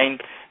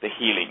behind the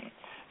healing.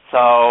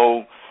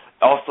 So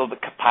also the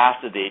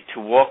capacity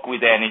to work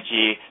with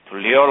energy to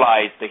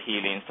realize the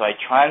healing. So I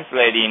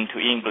translate into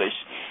English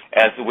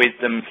as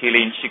wisdom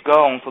healing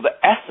Qigong. So the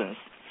essence,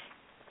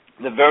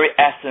 the very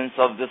essence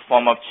of this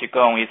form of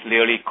Qigong is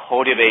really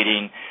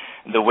cultivating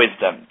the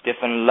wisdom,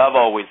 different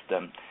level of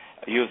wisdom.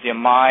 Use your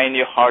mind,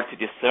 your heart to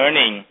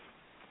discerning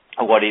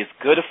what is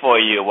good for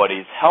you, what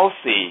is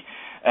healthy,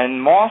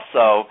 and more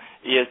so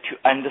is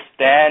to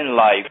understand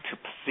life, to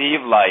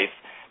perceive life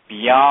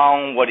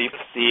beyond what you're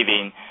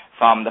perceiving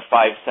from the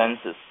five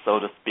senses, so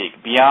to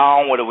speak,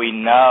 beyond what we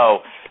know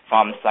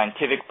from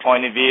scientific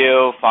point of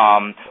view,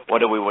 from what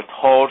we were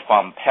told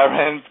from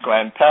parents,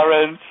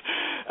 grandparents,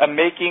 and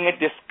making a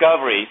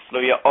discovery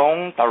through your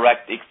own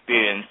direct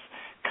experience,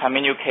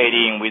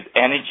 communicating with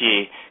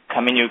energy,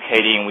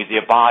 communicating with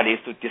your body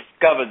to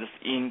discover this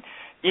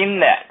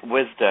innate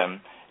wisdom,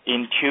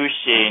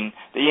 intuition,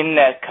 the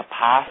innate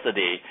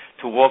capacity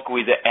to work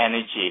with the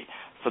energy.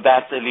 So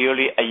that's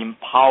really an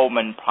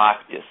empowerment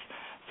practice.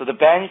 So the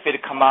benefit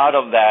come out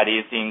of that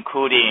is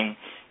including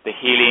the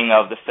healing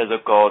of the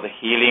physical, the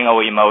healing of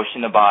our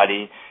emotional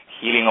body,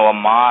 healing our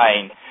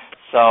mind.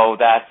 So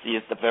that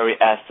is the very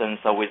essence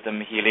of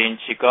wisdom healing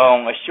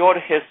Qigong. A short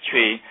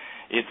history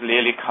is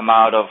really come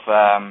out of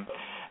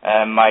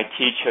my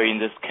teacher in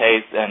this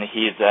case, and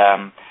he's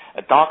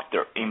a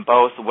doctor in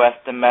both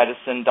Western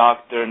medicine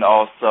doctor and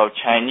also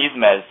Chinese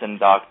medicine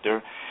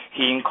doctor.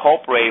 He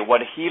incorporated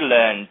what he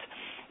learned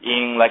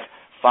in like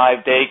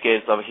 5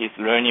 decades of his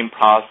learning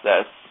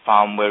process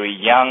from very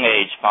young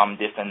age, from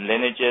different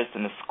lineages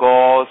and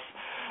schools,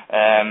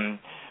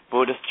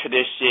 Buddhist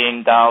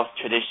tradition, Taoist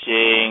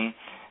tradition,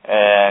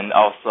 and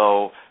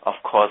also, of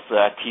course,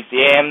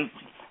 TCM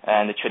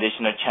and the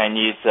traditional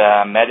Chinese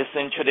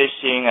medicine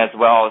tradition, as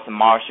well as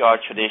martial art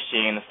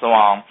tradition and so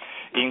on,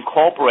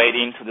 incorporate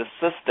into the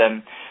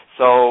system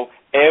so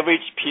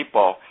average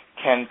people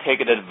can take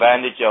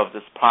advantage of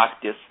this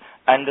practice,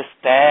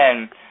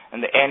 understand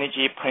the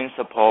energy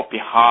principle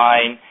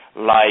behind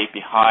life,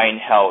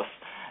 behind health,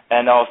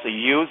 and also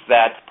use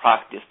that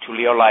practice to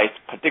realize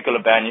particular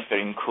benefit,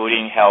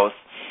 including health.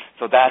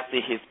 So that's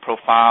his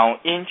profound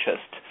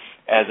interest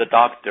as a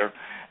doctor,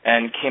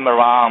 and came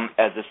around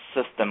as a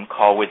system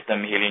called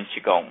wisdom healing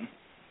Qigong.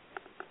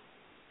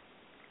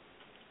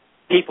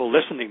 People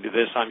listening to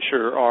this, I'm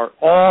sure, are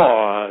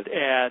awed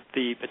at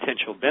the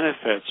potential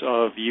benefits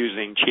of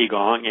using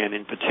Qigong, and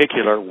in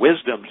particular,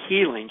 wisdom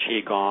healing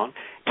Qigong.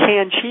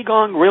 Can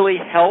Qigong really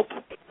help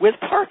with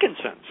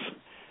Parkinson's?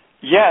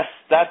 Yes,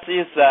 that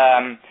is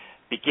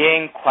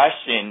beginning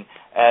question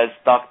as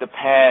Dr.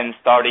 Pan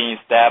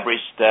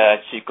established the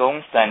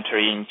Qigong Center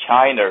in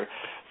China.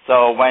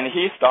 So when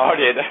he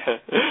started,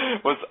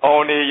 was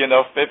only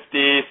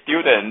 50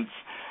 students,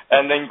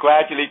 and then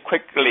gradually,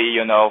 quickly,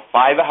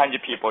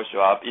 500 people show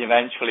up.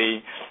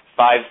 Eventually,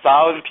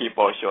 5,000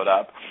 people showed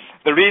up.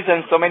 The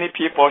reason so many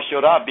people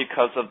showed up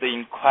because of the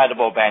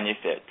incredible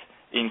benefit.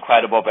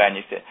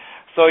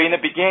 So in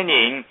the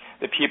beginning,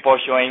 the people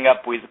showing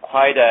up with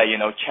quite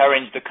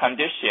challenged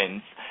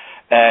conditions,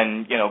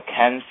 and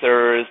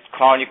cancers,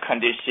 chronic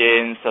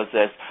conditions such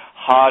as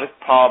heart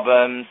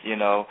problems,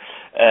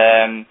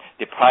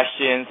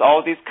 depressions,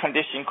 all these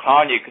conditions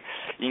chronic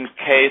in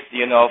case,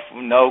 of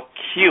no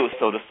cure,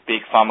 so to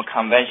speak, from a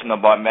conventional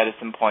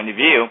medicine point of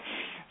view.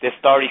 They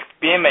start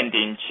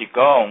experimenting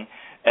Qigong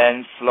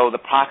and slow the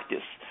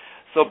practice.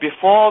 So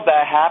before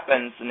that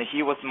happens, and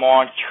he was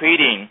more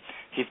treating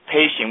his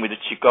patient with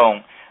the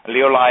Qigong,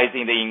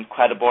 realizing the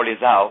incredible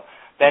result.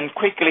 Then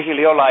quickly he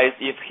realized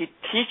if he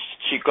teach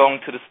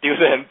Qigong to the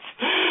students,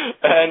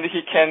 and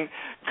he can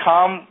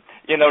come,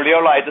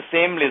 realize the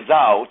same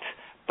result,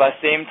 but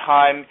same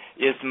time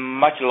is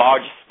much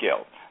larger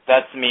scale.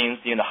 That means,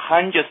 100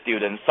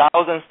 students,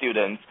 1,000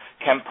 students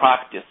can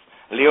practice,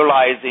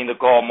 realizing the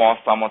goal more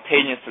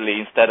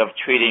simultaneously instead of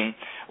treating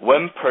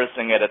one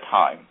person at a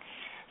time.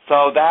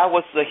 So that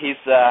was his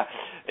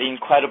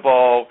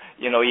incredible,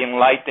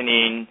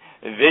 enlightening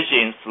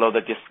vision, slow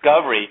the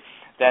discovery.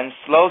 Then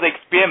slow the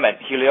experiment,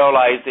 he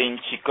realized in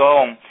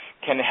Qigong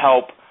can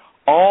help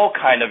all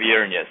kind of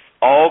illness.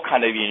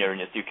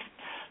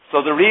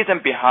 So the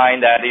reason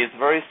behind that is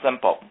very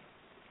simple.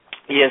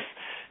 Is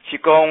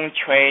Qigong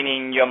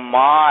training your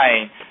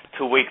mind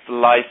to wake the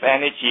life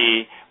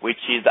energy,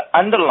 which is the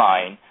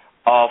underline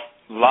of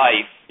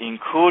life,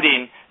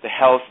 including the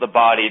health of the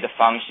body, the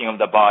function of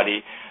the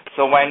body.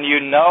 So when you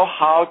know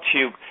how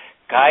to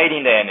guide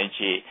in the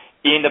energy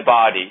in the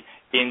body,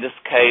 in this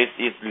case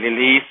is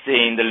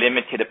releasing the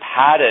limited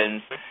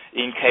patterns,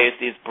 in case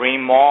is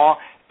bring more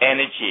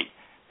energy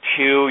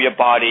to your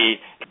body,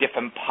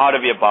 different part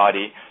of your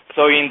body.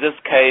 So in this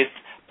case,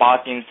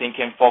 Parkinson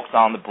can focus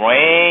on the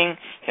brain,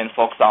 can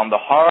focus on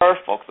the heart,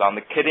 focus on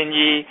the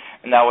kidney,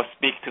 and I will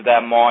speak to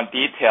that more in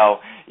detail,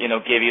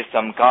 give you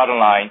some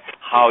guideline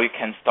how you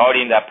can start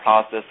in that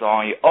process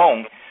on your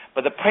own.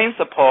 But the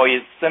principle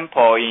is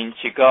simple in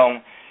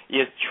Qigong,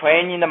 is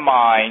training the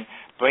mind,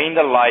 bring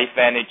the life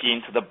energy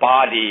into the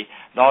body.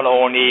 Not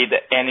only the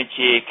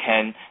energy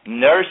can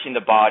nourish in the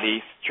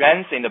body,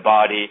 strengthen the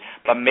body,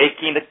 but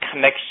making the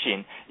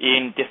connection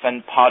in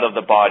different part of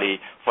the body.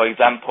 For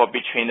example,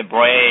 between the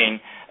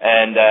brain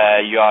and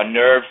your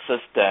nerve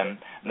system,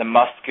 the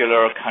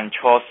muscular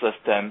control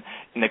system,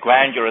 and the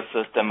glandular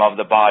system of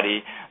the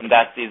body. And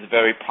that is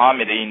very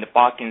prominent in the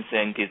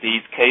Parkinson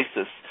disease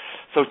cases.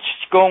 So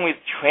Qigong is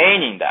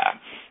training that.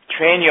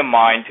 Train your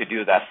mind to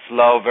do that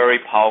slow, very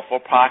powerful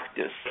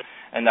practice.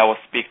 And I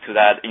will speak to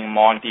that in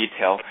more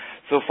detail.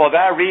 So for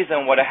that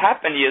reason, what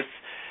happened is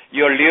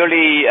you're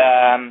really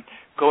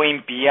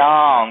going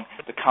beyond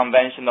the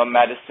conventional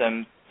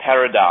medicine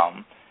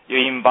paradigm.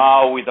 You're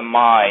involved with the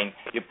mind.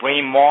 You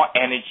bring more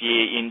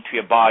energy into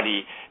your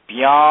body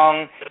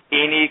beyond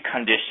any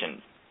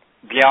condition,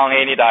 beyond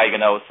any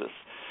diagnosis.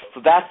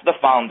 So that's the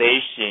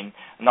foundation.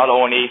 Not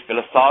only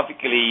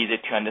philosophically easy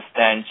to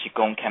understand,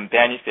 Qigong can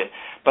benefit,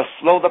 but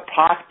slow the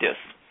practice.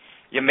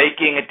 You're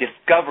making a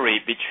discovery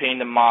between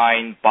the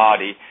mind,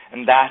 body,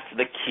 and that's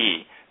the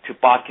key to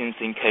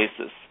Parkinson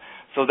cases.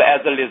 So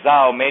that as a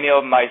result, many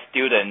of my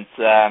students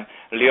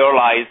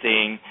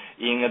realizing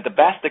in the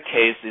best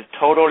case is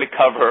total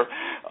recovery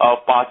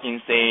of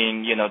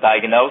Parkinson,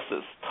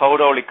 diagnosis,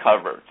 total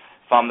recovery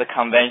from the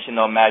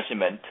conventional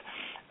measurement.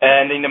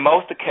 And in the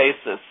most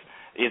cases,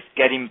 it's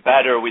getting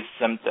better with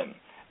symptoms.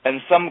 In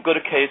some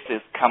good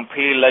cases,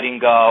 completely letting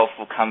go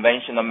of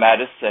conventional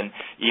medicine,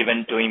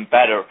 even doing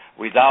better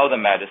without the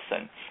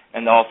medicine.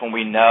 And often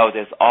we know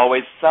there's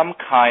always some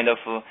kind of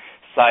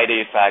side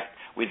effect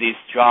with this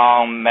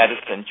strong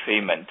medicine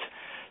treatment.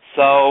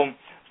 So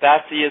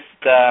that is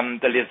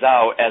the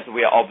result as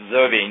we are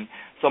observing.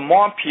 So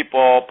more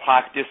people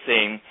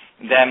practicing,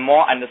 then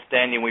more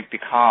understanding will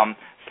become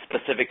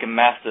specific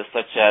methods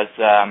such as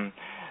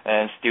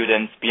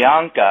students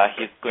Bianca.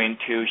 He's going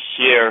to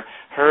share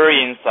her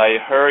insight,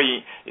 her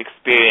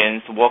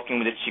experience working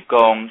with the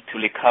Qigong to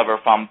recover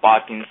from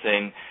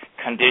Parkinson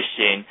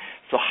condition.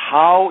 So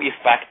how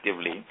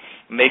effectively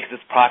make this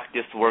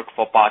practice work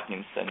for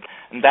Parkinson?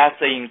 And that's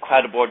an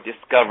incredible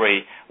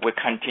discovery we're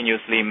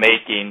continuously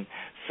making.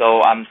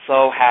 So I'm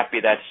so happy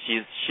that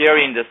she's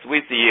sharing this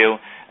with you.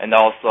 And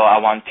also I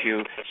want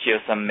to share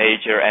some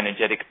major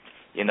energetic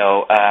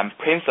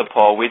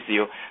principle with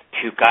you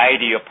to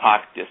guide your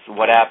practice.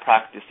 Whatever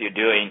practice you're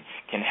doing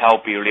can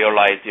help you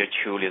realize your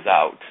true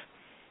result.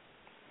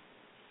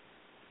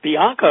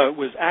 Bianca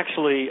was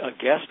actually a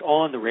guest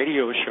on the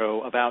radio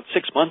show about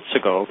 6 months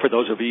ago, for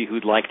those of you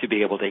who'd like to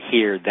be able to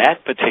hear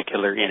that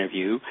particular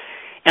interview.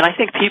 And I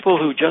think people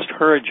who just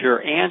heard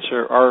your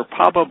answer are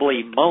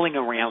probably mulling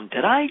around,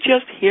 did I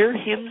just hear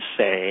him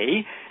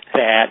say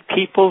that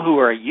people who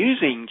are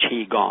using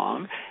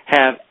Qigong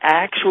have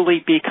actually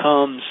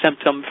become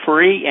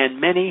symptom-free and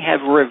many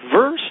have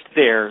reversed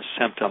their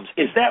symptoms?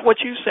 Is that what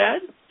you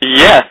said?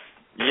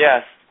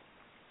 Yes.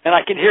 And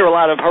I can hear a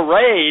lot of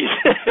hoorays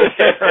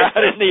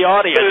out in the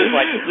audience. It's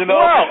like,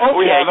 wow, okay,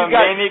 we have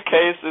many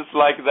cases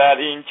like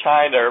that in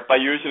China, but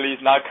usually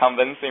it's not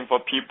convincing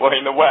for people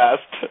in the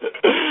West.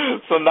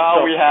 So now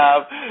we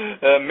have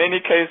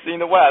many cases in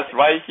the West,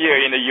 right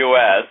here in the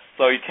U.S.,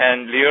 so you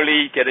can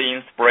really get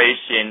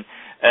inspiration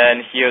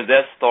and hear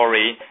their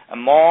story, and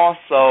more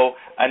so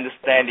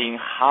understanding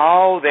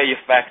how they're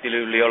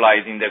effectively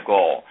realizing their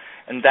goal.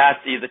 And that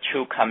is a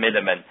true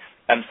commitment.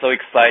 I'm so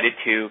excited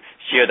to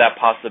share that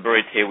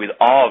possibility with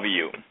all of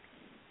you.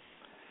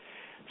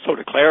 So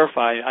to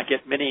clarify, I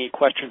get many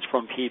questions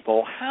from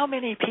people. How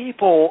many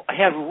people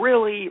have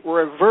really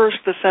reversed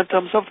the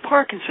symptoms of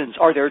Parkinson's?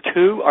 Are there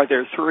 2? Are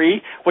there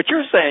 3? What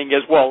you're saying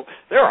is, well,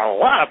 there are a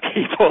lot of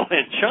people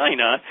in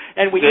China,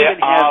 and we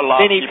even have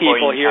many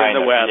people here in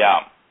the West.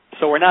 Yeah.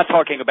 So we're not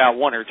talking about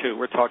 1 or 2.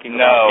 We're talking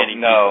about many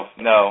people.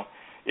 No.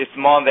 It's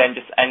more than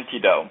just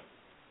antidote.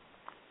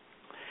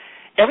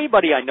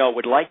 Everybody I know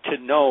would like to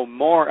know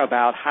more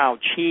about how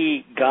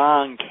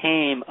Qigong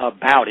came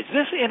about. Is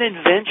this an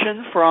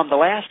invention from the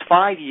last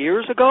 5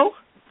 years ago?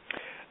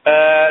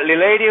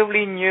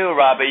 Relatively new,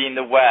 Robert, in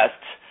the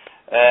West.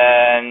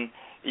 And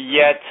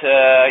yet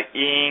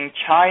in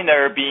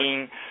China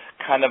being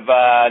kind of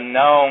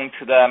known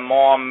to the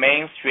more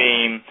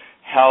mainstream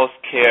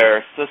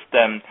healthcare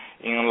system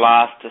in the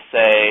last,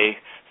 say,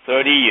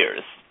 30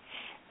 years.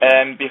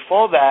 And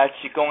before that,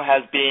 Qigong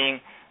had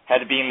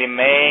been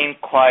remained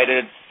quite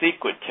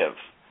secretive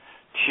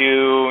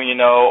to,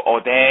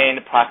 ordained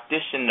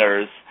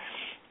practitioners,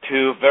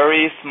 to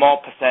very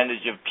small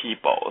percentage of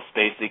people,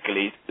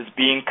 basically. It's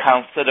being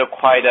considered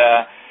quite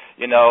a,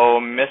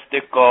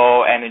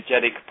 mystical,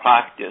 energetic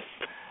practice.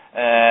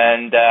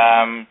 And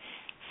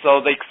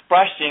so the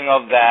expression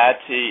of that,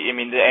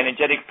 the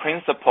energetic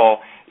principle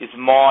is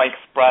more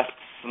expressed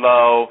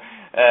slow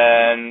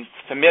and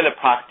familiar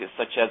practice,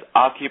 such as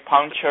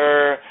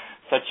acupuncture,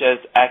 such as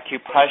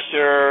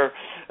acupressure,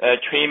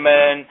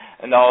 treatment,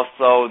 and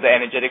also the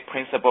energetic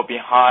principle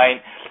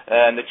behind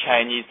the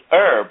Chinese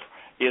herb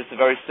is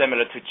very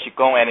similar to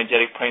Qigong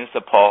energetic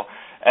principle.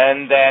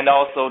 And then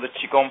also the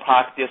Qigong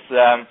practice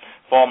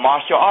for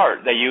martial art,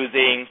 they're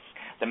using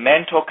the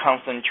mental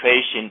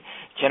concentration,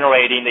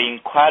 generating the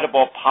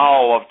incredible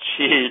power of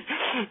Qi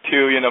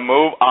to,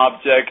 move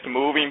object,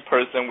 moving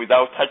person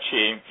without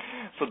touching.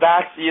 So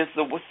that is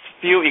a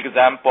few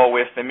examples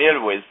we're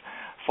familiar with.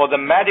 For the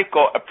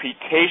medical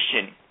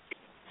application,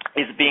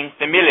 it's being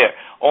familiar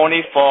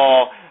only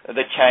for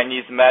the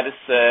Chinese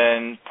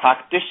medicine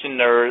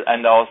practitioners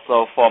and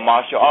also for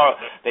martial art.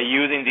 They're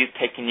using this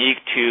technique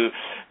to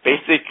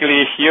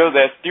basically heal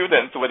their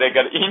students when they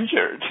get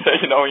injured,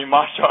 in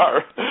martial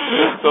art.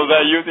 So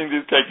they're using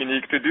this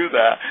technique to do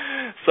that.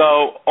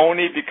 So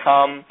only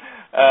become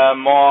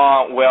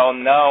more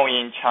well-known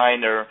in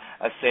China,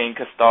 I think,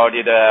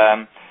 started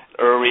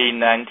early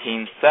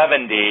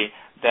 1970,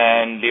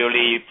 then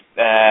really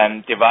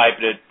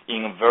developed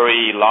in a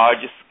very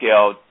large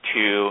scale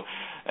to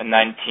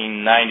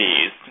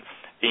 1990s,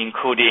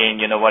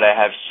 including, what I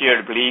have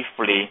shared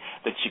briefly,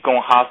 the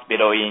Qigong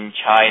hospital in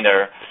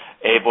China,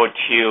 able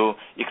to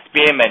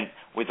experiment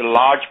with a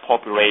large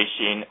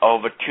population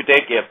over 2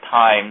 decades of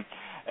time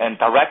and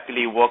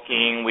directly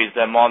working with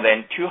more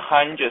than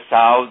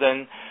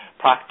 200,000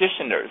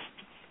 practitioners,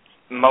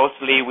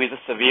 mostly with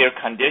severe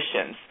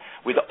conditions,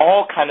 with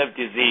all kind of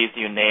disease,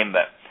 you name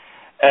it.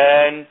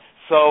 And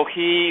so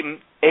he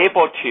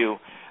able to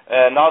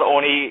not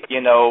only,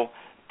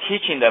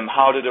 teaching them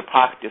how to do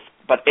practice,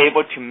 but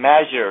able to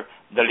measure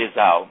the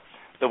result.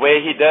 The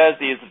way he does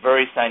is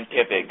very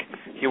scientific.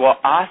 He will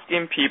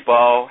asking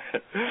people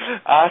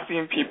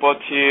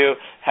to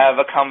have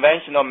a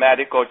conventional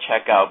medical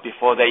checkup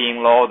before they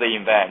enroll the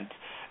event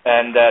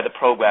and the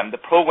program. The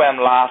program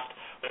lasts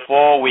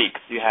 4 weeks.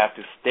 You have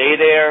to stay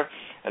there,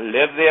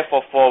 live there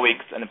for 4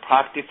 weeks, and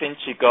practicing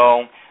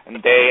Qigong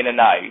day and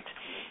night.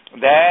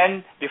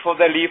 Then, before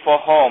they leave for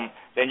home,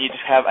 they need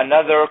to have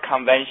another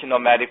conventional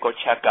medical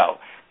checkup.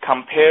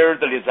 Compare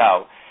the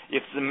result.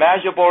 If it's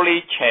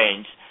measurably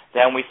changed,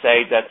 then we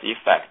say that's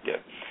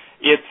effective.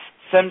 It's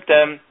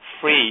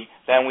symptom-free,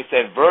 then we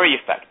say very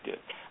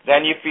effective.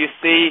 Then if you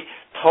see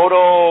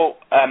total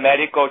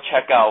medical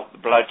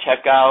checkout, blood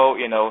checkout,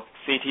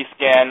 CT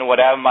scan,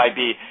 whatever it might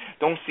be,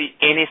 don't see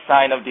any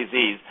sign of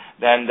disease,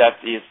 then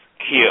that is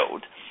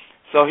cured.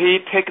 So he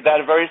took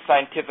that very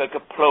scientific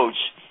approach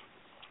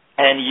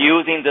and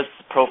using this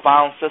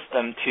profound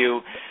system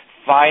to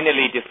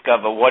finally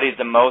discover what is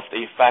the most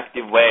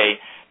effective way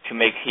to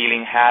make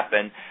healing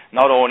happen,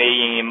 not only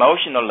in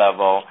emotional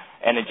level,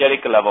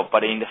 energetic level,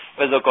 but in the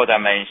physical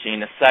dimension, in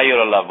the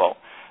cellular level.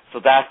 So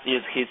that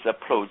is his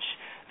approach.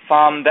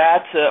 From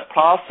that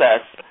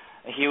process,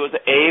 he was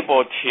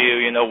able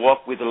to,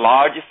 work with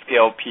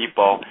large-scale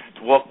people,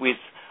 to work with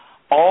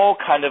all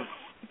kind of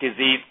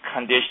disease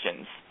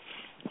conditions,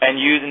 and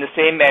using the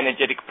same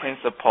energetic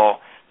principle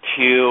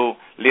to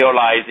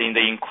realizing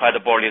the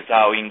incredible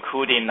result,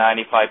 including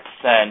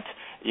 95%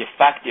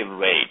 effective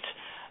rate.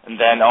 And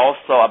then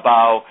also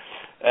about,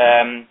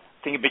 I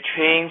think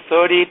between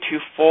 30 to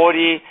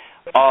 40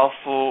 of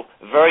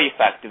very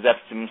effective, that's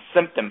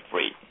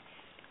symptom-free.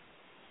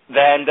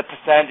 Then the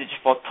percentage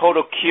for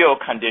total cure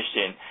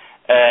condition,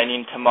 and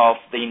in terms of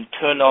the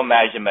internal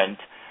measurement,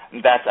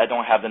 that I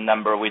don't have the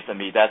number with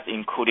me. That's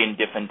including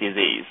different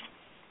disease.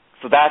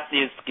 So that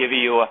is giving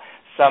you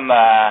some,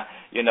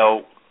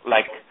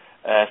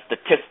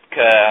 statistic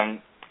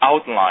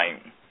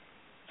outline.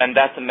 And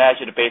that's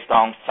measured based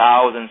on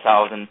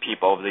thousand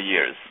people over the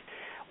years.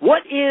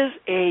 What is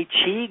a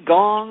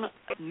Qigong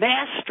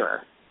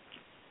master?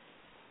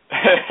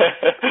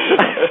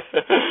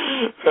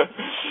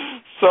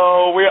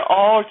 So we're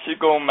all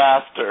Qigong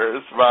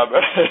masters,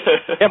 Robert.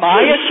 Am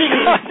I a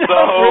Qigong?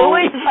 So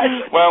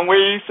really? When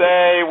we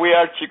say we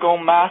are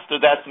Qigong master,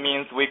 that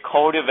means we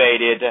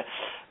cultivated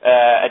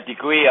a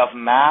degree of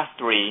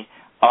mastery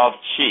of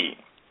Qi,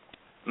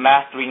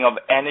 mastering of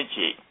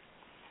energy.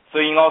 So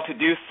in order to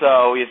do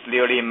so is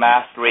really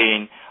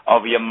mastering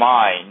of your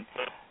mind.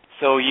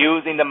 So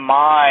using the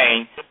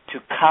mind to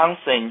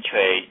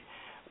concentrate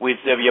with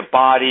your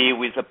body,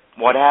 with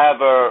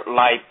whatever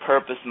life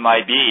purpose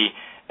might be,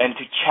 and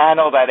to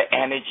channel that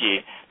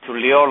energy to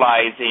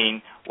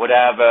realizing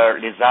whatever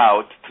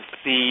result, to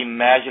see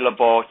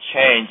measurable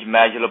change,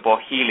 measurable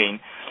healing,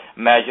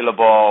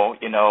 measurable,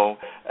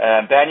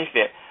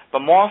 benefit. But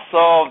more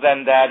so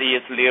than that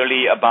is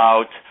really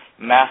about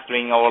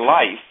mastering our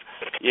life,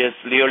 is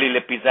really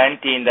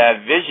representing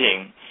that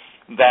vision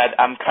that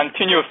I'm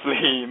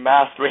continuously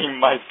mastering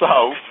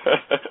myself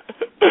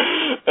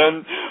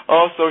and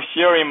also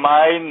sharing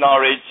my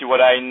knowledge,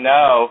 what I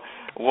know,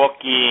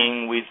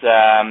 working with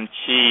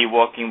Qi,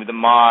 working with the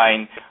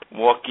mind,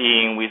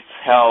 working with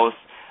health,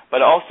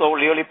 but also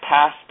really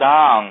pass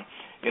down,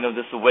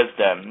 this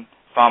wisdom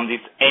from these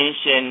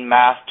ancient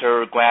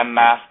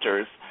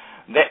grandmasters.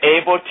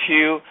 They're able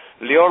to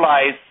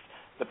realize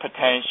the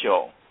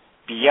potential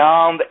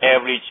beyond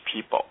average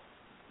people.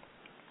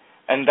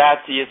 And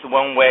that is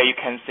one way you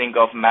can think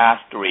of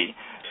mastery.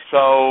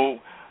 So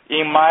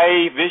in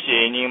my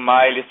vision, in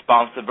my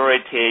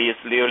responsibility is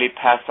really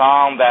pass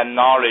on that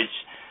knowledge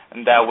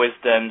and that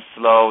wisdom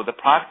through the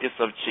practice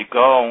of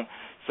Qigong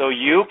so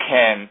you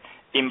can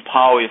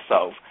empower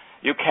yourself.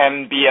 You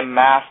can be a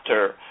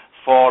master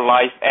for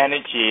life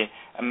energy,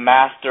 a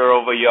master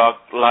over your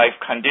life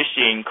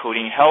condition,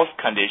 including health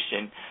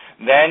condition.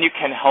 Then you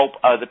can help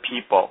other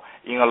people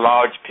in a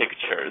large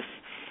pictures.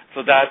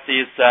 So that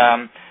is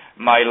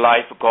my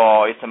life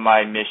goal, it's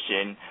my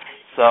mission.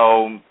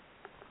 So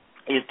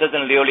it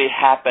doesn't really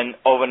happen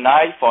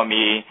overnight for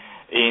me.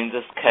 In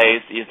this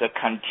case, it's a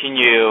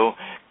continued,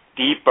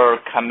 deeper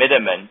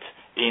commitment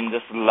in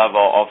this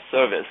level of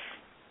service.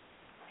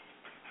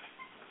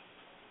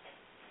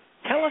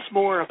 Tell us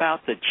more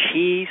about the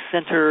Qi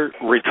Center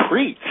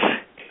retreats.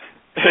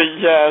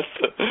 Yes,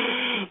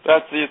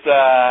 that is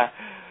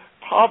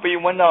probably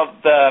one of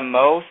the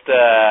most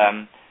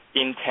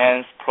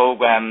intense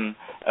program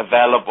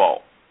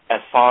available as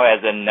far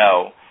as I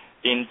know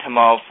in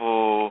terms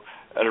of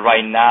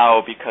right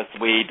now, because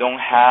we don't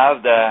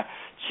have the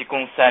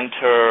Qigong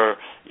Center,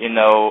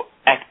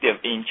 active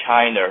in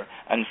China,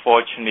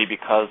 unfortunately,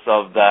 because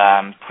of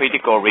the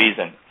political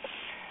reason.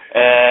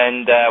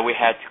 And we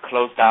had to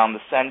close down the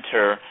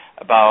center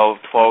about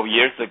 12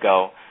 years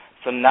ago.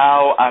 So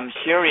now I'm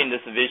sharing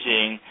this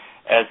vision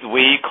as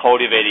we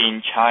cultivate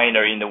in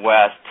China, in the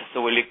West.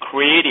 So we're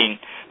creating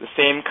the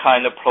same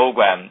kind of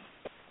program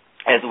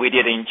as we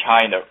did in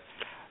China.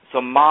 So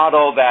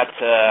model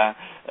that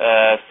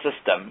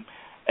system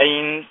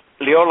in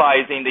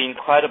realizing the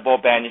incredible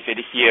benefit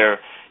here.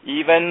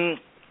 Even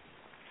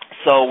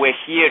so, we're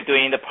here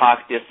doing the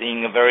practice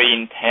in a very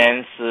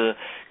intense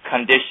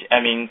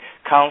condition.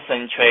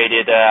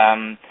 Concentrated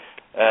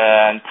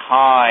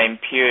time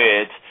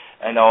period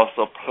and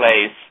also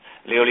place,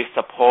 really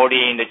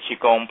supporting the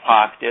Qigong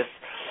practice.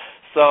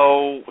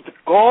 So the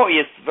goal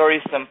is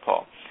very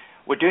simple.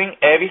 We're doing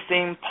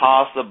everything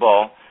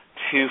possible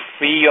to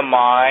free your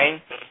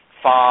mind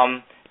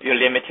from your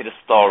limited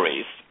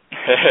stories.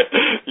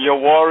 Your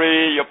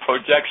worry, your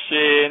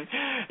projection,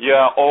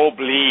 your old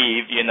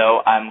belief,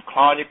 I'm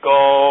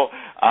chronical,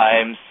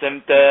 I'm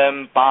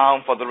symptom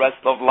bound for the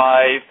rest of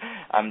life,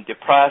 I'm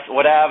depressed,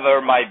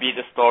 whatever might be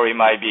the story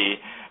might be.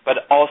 But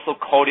also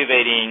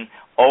cultivating,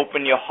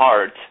 open your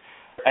heart,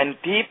 and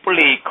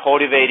deeply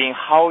cultivating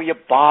how your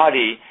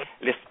body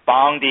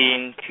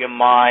responding to your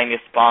mind,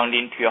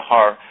 responding to your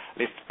heart,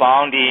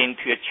 responding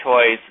to your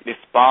choice,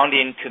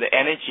 responding to the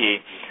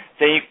energy.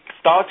 Then you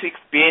start to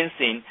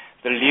experiencing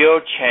the real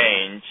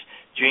change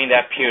during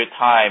that period of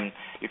time.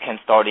 You can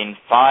start in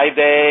 5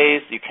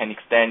 days, you can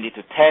extend it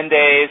to 10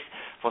 days.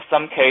 For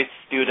some cases,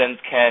 students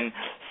can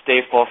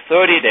stay for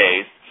 30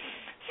 days.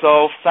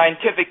 So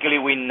scientifically,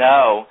 we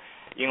know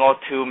in order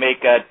to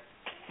make a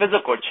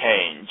physical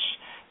change,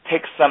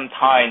 takes some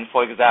time.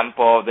 For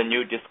example, the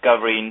new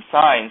discovery in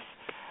science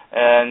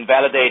and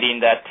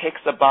validating that takes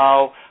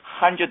about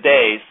 100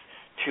 days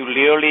to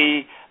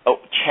really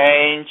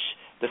change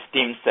the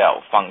stem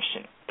cell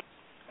function.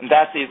 And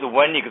that is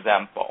one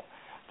example.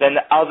 Then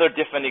other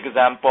different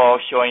example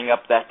showing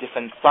up that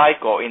different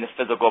cycle in the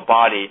physical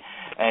body,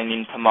 and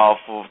in terms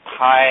of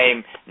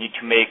time need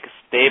to make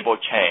stable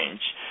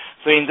change.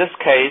 So in this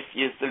case,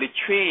 the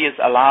retreat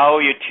allow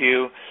you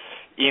to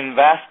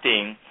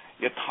investing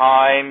your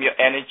time, your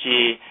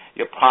energy,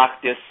 your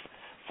practice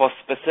for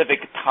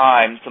specific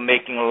time to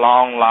making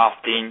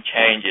long-lasting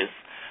changes.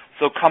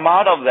 So come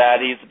out of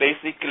that is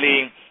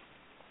basically,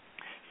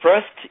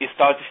 first you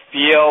start to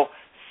feel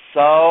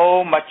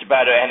so much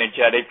better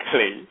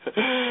energetically,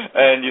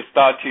 and you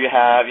start to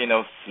have,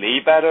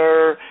 sleep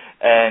better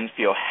and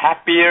feel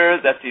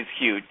happier. That is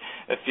huge.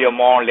 Feel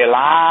more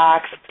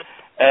relaxed,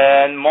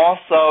 and more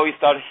so you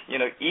start,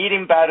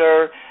 eating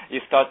better. You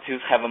start to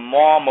have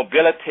more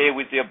mobility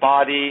with your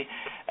body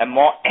and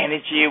more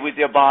energy with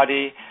your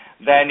body.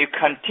 Then you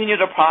continue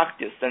to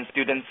practice, and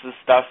students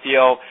start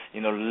feel,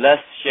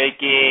 less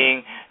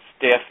shaking.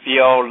 They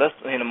feel less,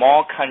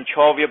 more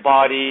control of your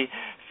body.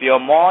 Feel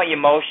more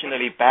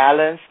emotionally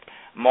balanced,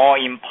 more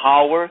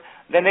empowered.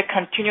 Then they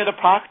continue to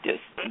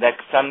practice. Like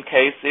some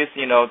cases,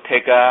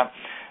 take a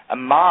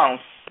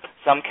month.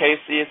 Some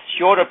cases,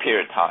 shorter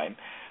period of time.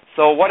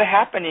 So what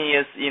happening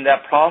is in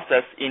that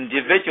process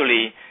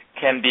individually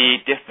can be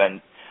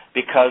different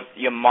because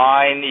your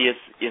mind is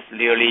is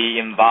really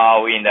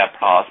involved in that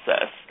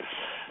process.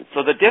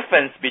 So the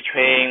difference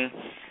between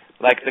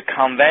like the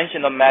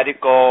conventional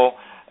medical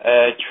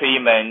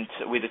treatment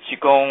with the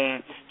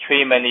Qigong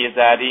treatment is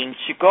that in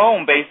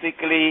Qigong,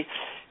 basically,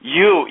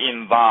 you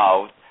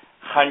involved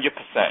 100%.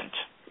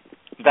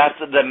 That's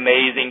the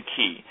amazing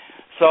key.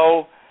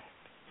 So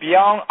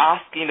beyond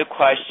asking the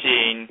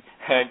question,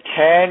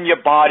 can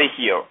your body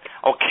heal,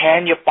 or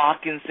can your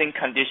Parkinson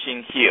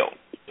condition heal?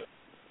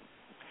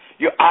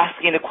 You're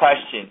asking the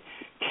question,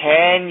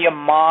 can your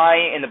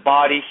mind and the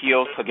body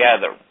heal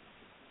together?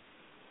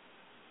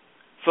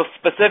 So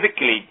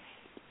specifically,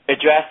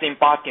 addressing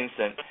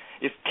Parkinson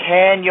is,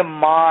 can your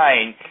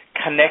mind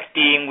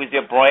connecting with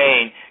your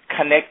brain,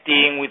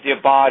 connecting with your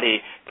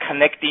body,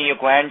 connecting your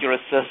glandular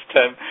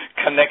system,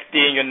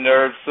 connecting your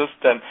nerve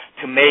system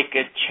to make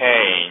a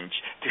change,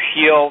 to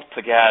heal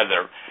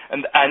together?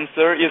 And the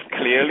answer is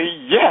clearly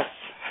yes.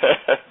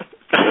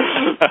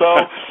 So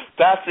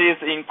that is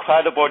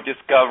incredible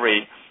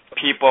discovery.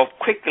 People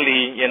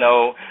quickly,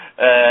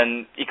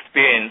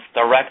 experience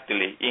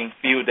directly in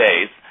few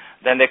days.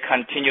 Then they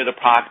continue the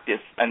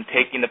practice and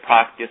taking the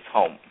practice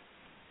home.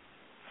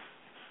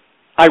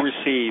 I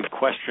receive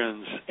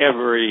questions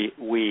every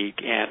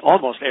week, and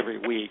almost every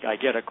week I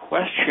get a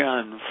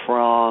question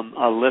from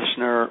a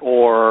listener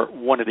or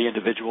one of the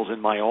individuals in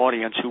my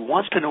audience who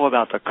wants to know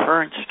about the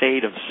current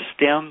state of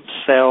stem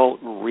cell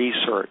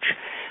research,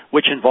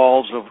 which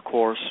involves, of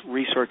course,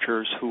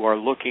 researchers who are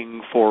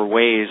looking for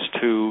ways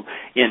to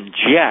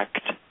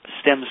inject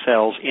stem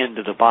cells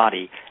into the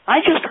body. I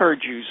just heard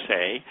you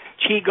say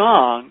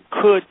Qigong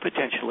could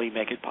potentially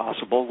make it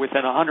possible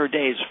within 100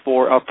 days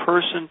for a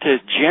person to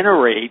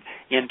generate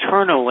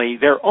internally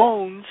their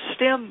own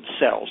stem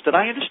cells. Did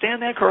I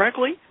understand that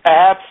correctly?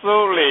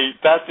 Absolutely.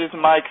 That is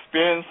my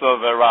experience of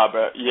it,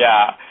 Robert.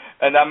 Yeah.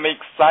 And I'm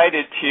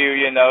excited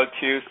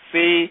to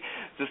see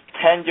this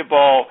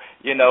tangible,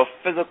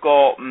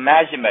 physical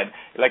measurement,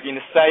 like in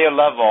the cellular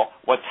level,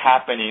 what's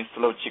happening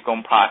through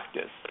Qigong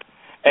practice.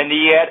 And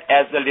yet,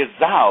 as a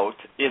result,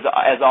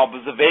 as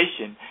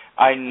observation,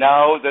 I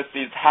know this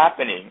is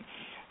happening.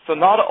 So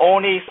not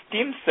only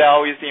stem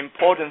cell is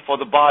important for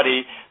the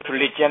body to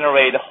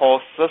regenerate the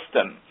whole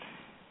system,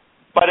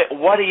 but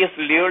what is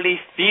really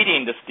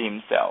feeding the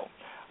stem cell?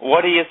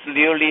 What is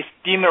really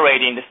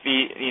stimulating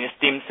the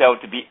stem cell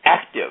to be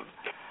active?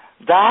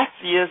 That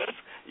is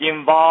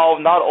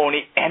involved not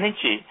only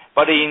energy,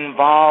 but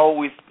involved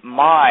with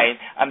mind.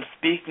 I'm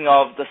speaking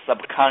of the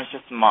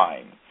subconscious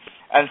mind.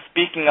 I'm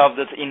speaking of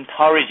this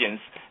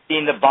intelligence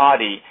in the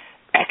body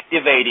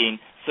activating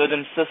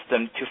certain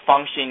system to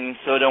function in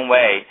certain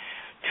way.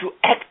 To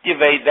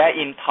activate that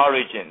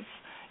intelligence,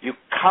 you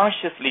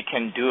consciously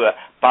can do it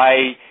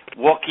by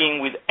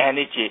working with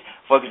energy.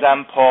 For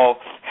example,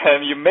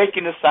 you're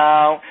making the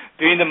sound,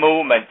 doing the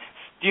movement,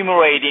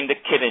 stimulating the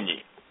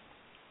kidney.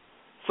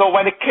 So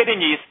when the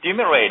kidney is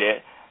stimulated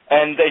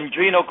and the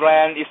adrenal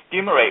gland is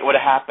stimulated, what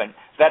happens?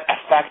 That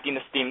affecting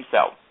the stem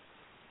cell.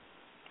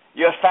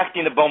 You're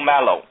affecting the bone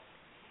marrow.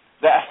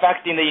 They're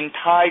affecting the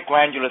entire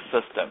glandular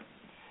system,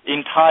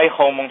 entire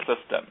hormone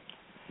system.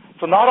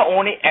 So not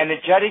only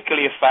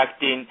energetically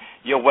affecting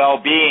your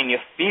well-being,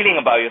 your feeling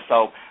about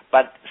yourself,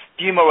 but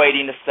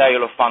stimulating the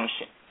cellular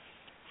function.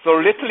 So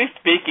literally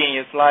speaking,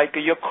 it's like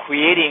you're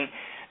creating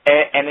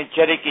an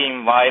energetic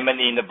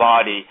environment in the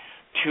body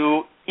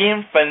to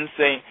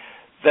influencing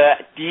the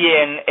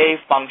DNA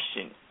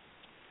function.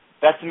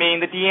 That means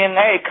the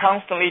DNA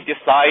constantly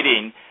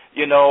deciding,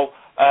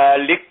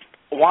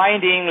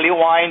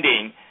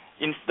 rewinding,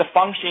 the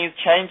function is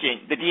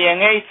changing. The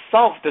DNA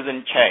itself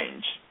doesn't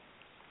change.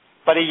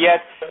 But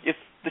yet, it's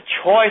the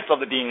choice of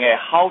the DNA,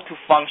 how to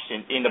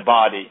function in the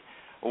body.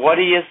 What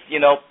is,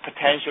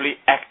 potentially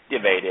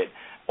activated?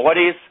 What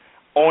is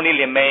only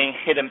remain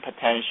hidden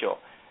potential?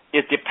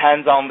 It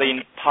depends on the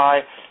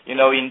entire,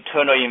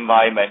 internal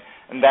environment.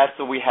 And that's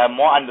why we have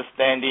more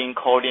understanding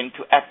according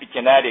to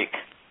epigenetic.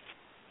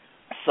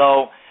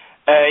 So,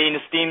 in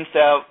the stem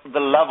cell, the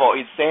level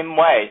is same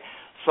way.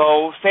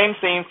 So same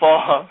thing for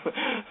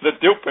the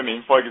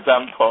dopamine, for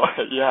example.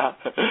 Yeah,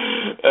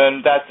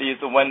 and that is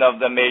one of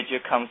the major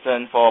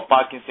concerns for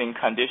Parkinson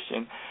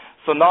condition.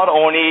 So not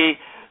only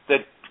the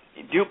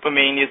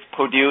dopamine is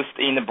produced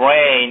in the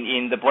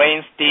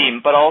brain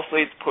stem, but also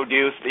it's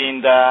produced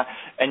in the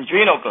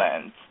adrenal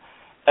glands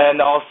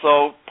and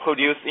also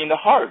produced in the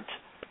heart.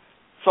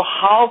 So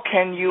how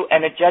can you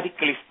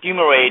energetically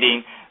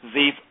stimulating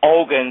these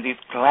organs,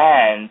 these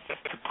glands,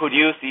 to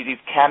produce these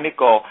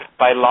chemical,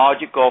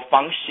 biological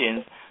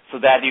functions so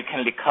that you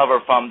can recover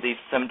from these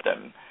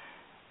symptoms?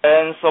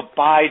 And so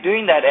by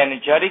doing that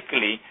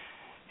energetically,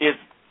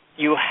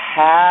 you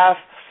have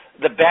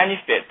the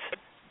benefit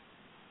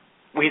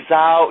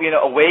without,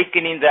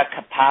 awakening that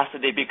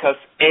capacity, because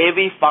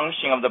every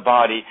function of the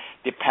body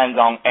depends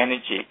on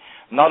energy.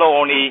 Not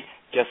only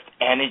just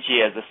energy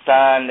as the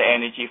sun, the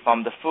energy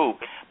from the food,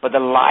 but the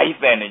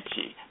life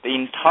energy, the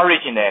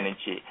intelligent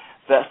energy,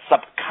 the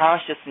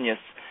subconsciousness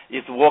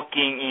is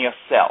working in your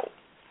cell.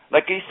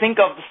 Like you think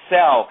of the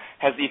cell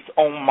has its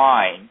own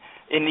mind,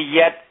 and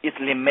yet it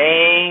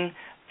remains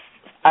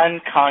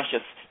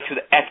unconscious to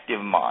the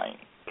active mind.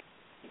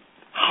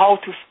 How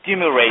to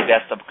stimulate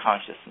that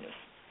subconsciousness?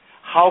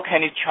 How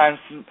can you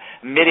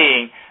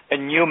transmitting a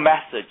new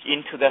message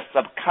into the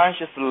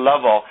subconscious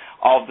level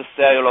of the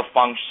cellular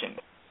function?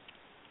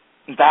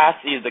 That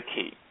is the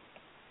key.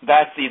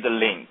 That is the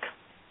link.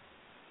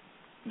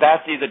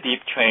 That is the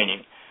deep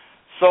training.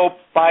 So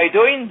by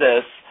doing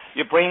this,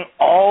 you bring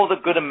all the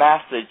good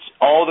message,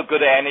 all the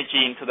good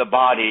energy into the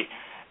body,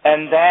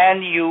 and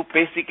then you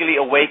basically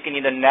awaken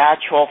in the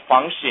natural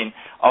function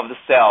of the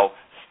cell,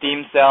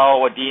 stem cell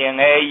or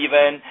DNA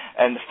even,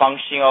 and the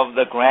function of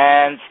the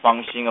glands,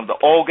 function of the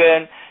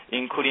organ,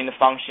 including the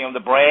function of the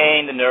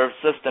brain, the nerve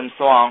system,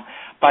 so on.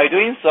 By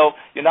doing so,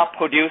 you're not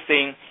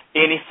producing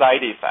any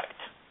side effect.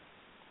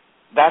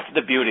 That's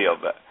the beauty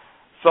of it.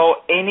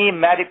 So any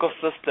medical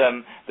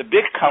system, the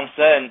big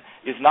concern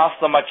is not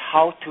so much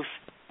how to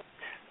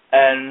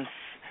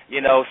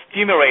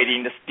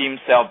stimulating the stem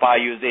cell by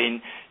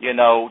using,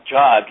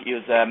 drug,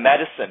 use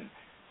medicine.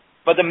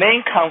 But the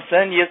main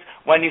concern is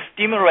when you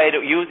stimulate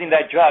using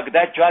that drug is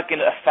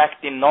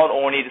affecting not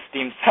only the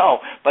stem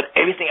cell, but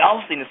everything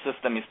else in the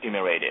system is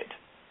stimulated.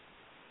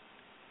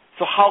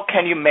 So how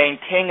can you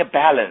maintain a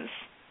balance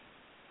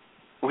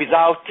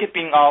without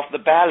tipping off the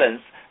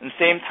balance and at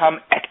the same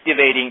time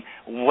activating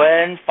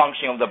one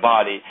function of the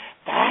body?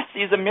 That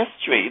is a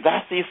mystery.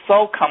 That is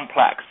so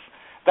complex.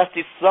 That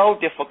is so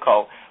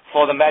difficult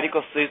for the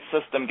medical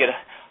system to get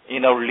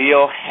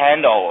real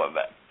handle of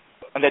it.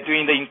 And they're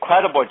doing the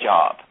incredible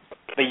job.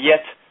 But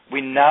yet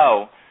we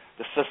know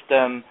the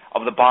system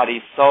of the body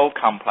is so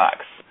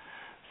complex.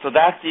 So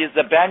that is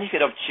the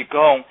benefit of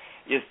Qigong,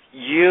 is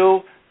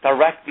you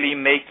directly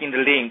making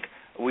the link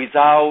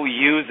without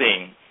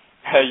using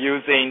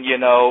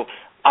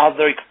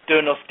other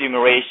external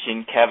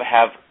stimulation can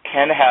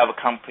have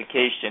a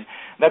complication.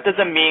 That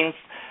doesn't mean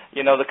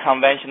the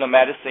conventional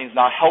medicine is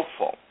not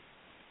helpful.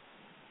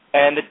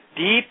 And the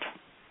deep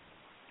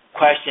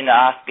question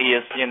asked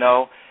is,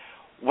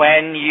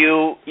 when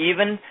you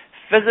even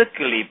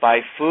physically by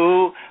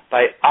food,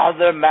 by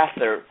other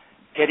methods,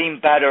 getting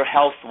better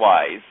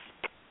health-wise,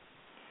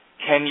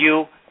 can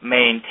you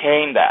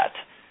maintain that?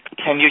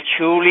 Can you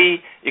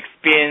truly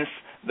experience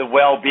the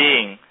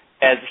well-being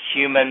as a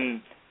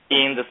human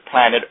in this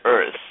planet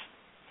Earth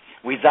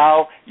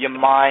without your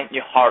mind,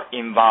 your heart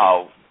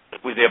involved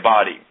with your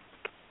body?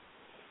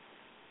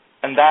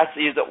 And that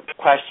is a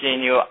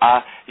question you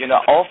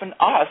often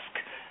ask.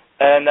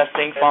 And I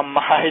think from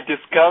my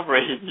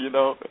discovery,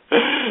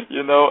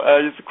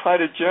 it's quite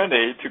a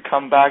journey to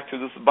come back to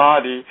this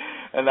body.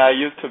 And I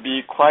used to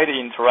be quite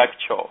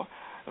intellectual,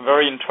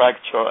 very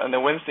intellectual. And the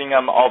one thing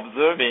I'm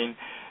observing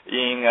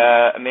in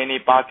many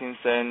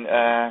Parkinson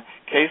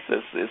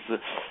cases is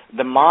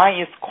the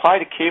mind is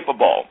quite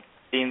capable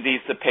in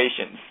these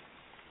patients.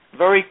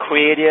 Very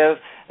creative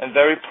and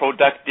very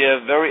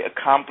productive, very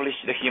accomplished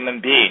human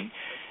being,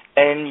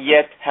 and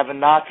yet have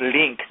not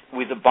linked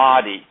with the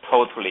body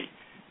totally,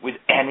 with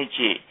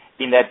energy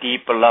in that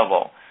deeper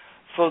level.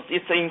 So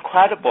it's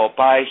incredible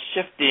by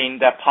shifting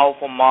that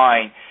powerful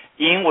mind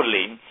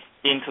inwardly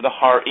into the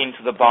heart,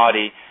 into the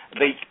body.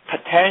 The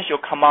potential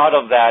come out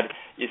of that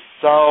is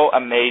so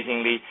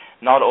amazingly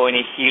not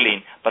only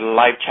healing, but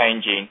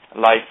life-changing,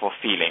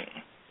 life-fulfilling.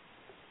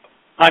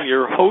 I'm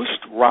your host,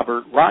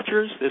 Robert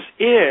Rogers. This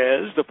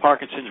is the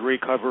Parkinson's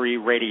Recovery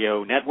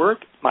Radio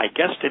Network. My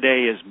guest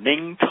today is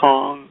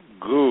Ming-Tong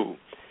Gu.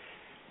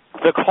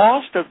 The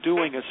cost of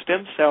doing a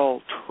stem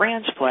cell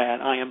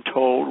transplant, I am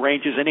told,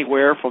 ranges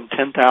anywhere from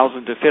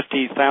 $10,000 to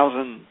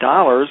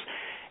 $50,000.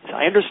 As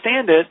I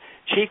understand it,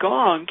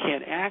 Qigong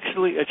can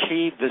actually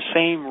achieve the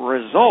same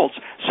results.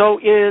 So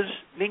is,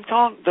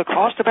 Ming-Tong, the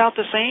cost about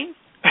the same?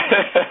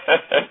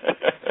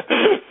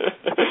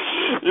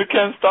 You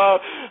can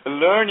start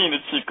learning the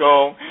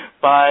Qigong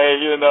by,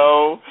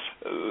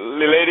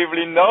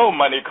 relatively no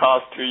money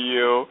cost to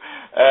you,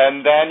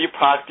 and then you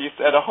practice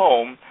at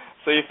home.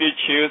 So if you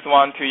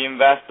want to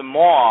invest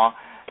more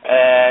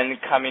and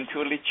come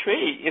into a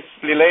retreat, it's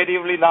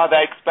relatively not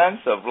that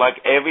expensive.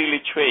 Like every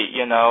retreat,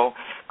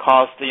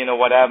 cost,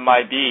 whatever it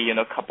might be,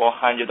 a couple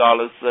 $100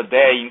 a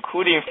day,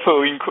 including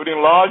food, including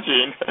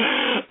lodging.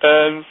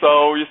 And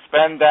so you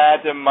spend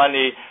that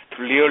money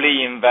to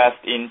really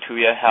invest into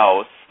your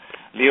health,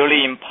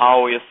 really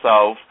empower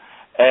yourself,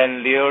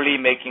 and really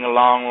making a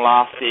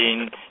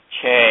long-lasting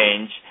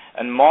change,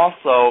 and more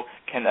so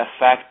can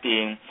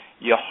affecting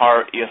your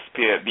heart, your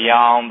spirit,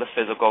 beyond the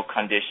physical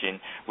condition,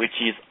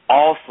 which is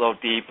also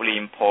deeply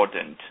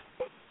important.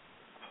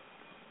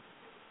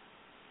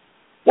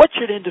 What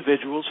should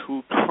individuals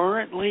who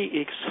currently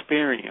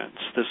experience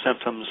the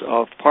symptoms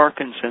of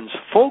Parkinson's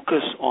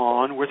focus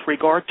on with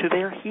regard to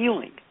their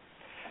healing?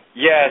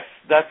 Yes,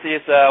 that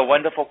is a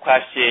wonderful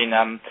question.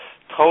 I'm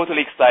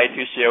totally excited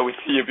to share with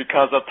you.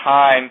 Because of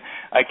time,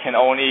 I can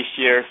only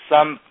share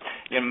some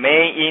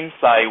main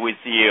insight with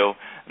you.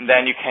 And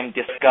then you can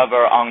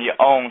discover on your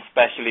own,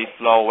 especially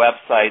through our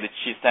website,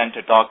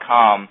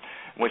 qicenter.com,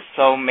 with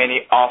so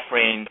many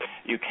offerings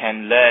you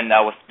can learn.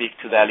 I will speak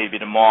to that a little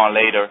bit more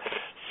later.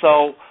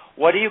 So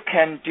what you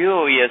can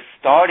do is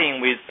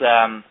starting with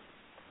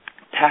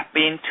tap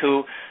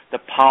into the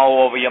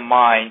power of your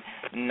mind.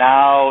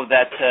 Now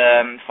that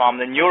from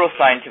the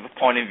neuroscientific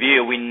point of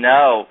view, we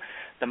know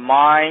the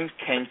mind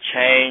can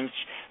change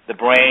the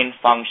brain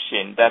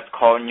function. That's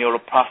called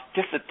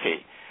neuroplasticity.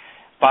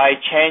 By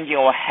changing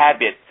our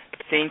habit,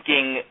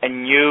 thinking a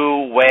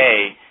new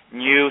way,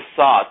 new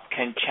thoughts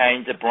can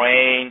change the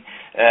brain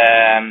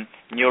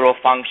neural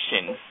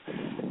functions.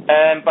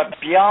 But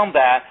beyond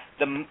that,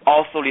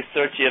 also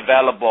research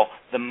available,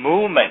 the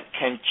movement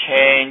can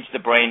change the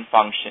brain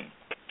function,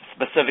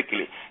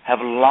 specifically have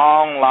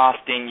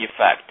long-lasting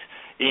effect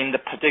in the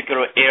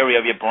particular area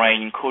of your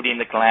brain, including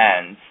the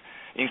glands,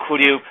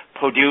 including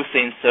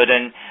producing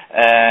certain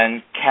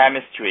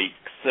chemistry,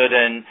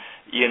 certain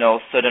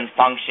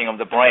function of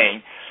the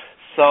brain.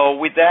 So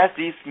with that,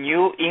 this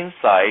new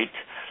insight,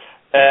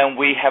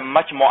 we have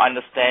much more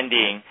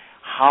understanding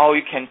how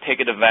you can take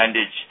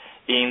advantage.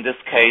 In this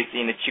case,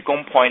 in the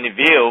Qigong point of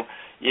view,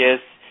 is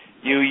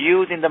you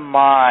using the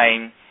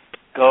mind,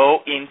 go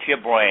into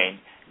your brain,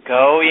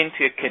 go into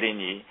your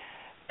kidney.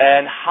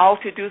 And how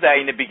to do that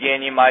in the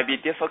beginning might be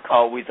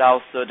difficult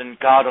without certain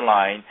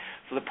guideline.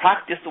 So the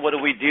practice, what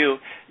we do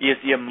is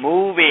you're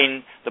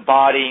moving the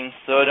body in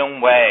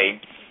certain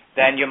way,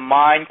 then your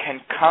mind can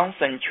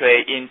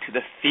concentrate into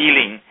the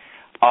feeling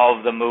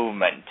of the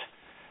movement.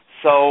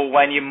 So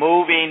when you're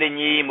moving the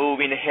knee,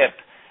 moving the hip,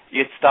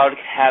 you start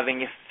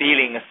having a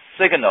feeling, a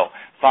signal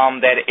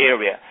from that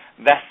area.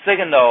 That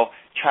signal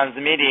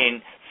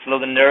transmitting through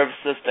the nervous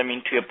system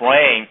into your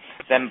brain,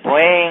 then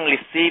brain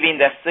receiving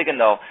that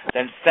signal,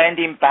 then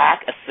sending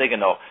back a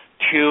signal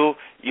to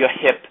your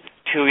hip,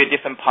 to your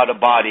different part of the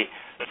body.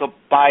 So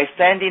by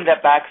sending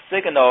that back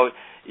signal,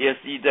 is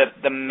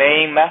the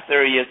main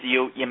method is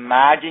you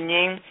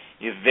imagining,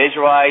 you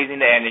visualizing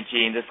the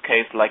energy, in this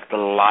case like the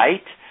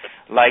light,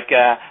 like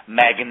a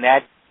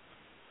magnet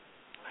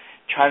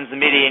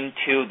transmitting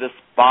to this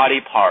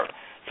body part.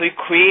 So you're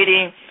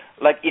creating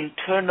like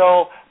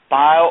internal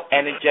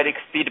bioenergetic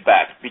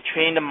feedback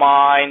between the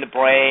mind, the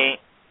brain,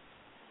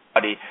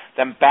 body.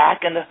 Then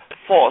back and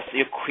forth,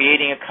 you're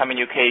creating a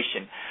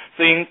communication.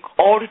 So in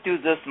order to do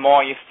this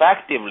more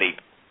effectively,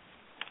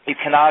 you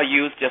cannot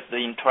use just the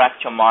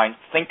intellectual mind,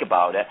 think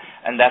about it,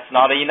 and that's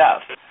not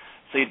enough.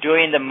 So you're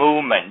doing the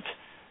movement,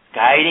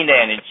 guiding the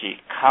energy,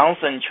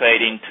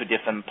 concentrating to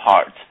different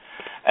parts.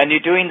 And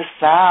you're doing the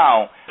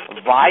sound,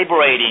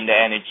 vibrating the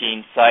energy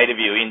inside of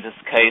you. In this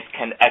case,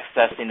 can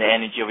accessing the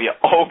energy of your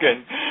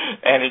organ,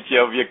 energy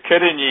of your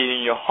kidney,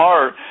 in your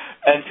heart,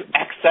 and to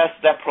access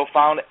that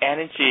profound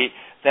energy,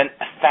 then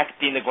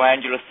affecting the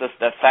glandular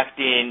system,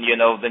 affecting,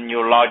 the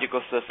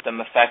neurological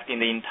system, affecting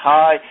the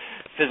entire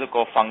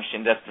physical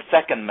function. That's the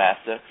second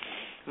method.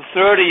 The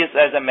third is,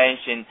 as I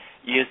mentioned,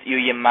 is you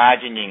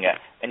imagining it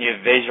and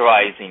you're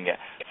visualizing it.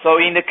 So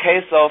in the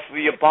case of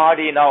your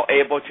body now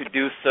able to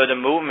do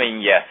certain movement,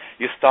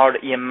 you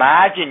start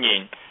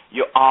imagining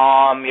your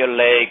arm, your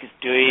legs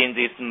doing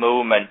this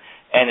movement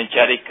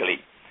energetically.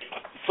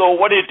 So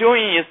what you're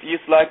doing is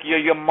like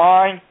your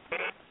mind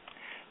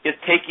is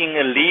taking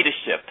a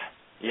leadership,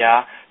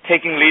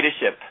 taking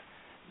leadership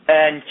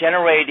and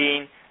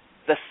generating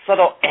the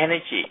subtle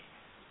energy.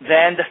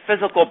 Then the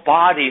physical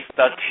body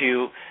start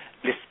to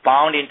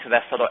respond into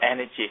that subtle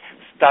energy,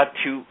 start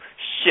to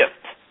shift,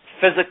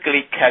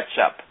 physically catch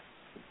up.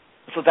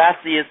 So that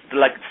is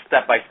like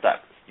step by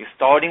step. You're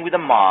starting with the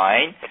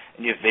mind,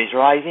 and you're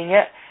visualizing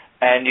it,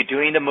 and you're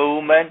doing the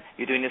movement,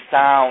 you're doing the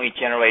sound, you're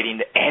generating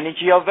the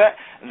energy of it,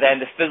 and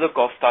then the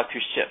physical start to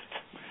shift.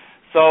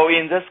 So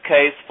in this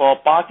case, for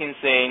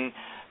Parkinson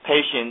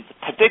patients,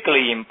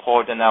 particularly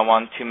important I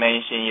want to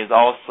mention is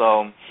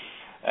also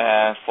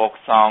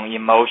focus on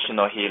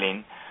emotional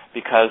healing,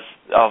 because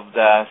of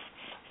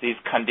these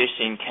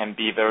conditions can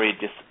be very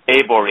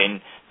disabling,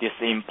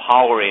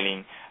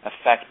 disempowering,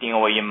 affecting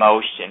our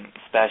emotion,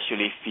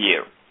 especially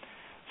fear.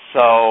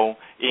 So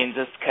in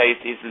this case,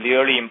 it's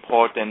really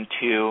important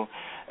to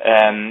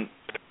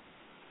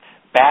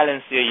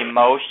balance your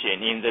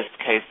emotion. In this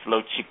case,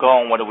 through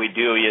Qigong, what we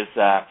do is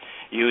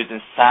using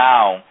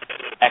sound,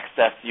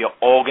 access your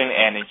organ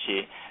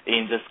energy,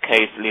 in this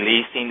case,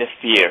 releasing the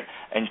fear,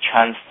 and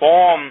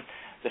transform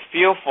the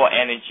fearful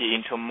energy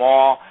into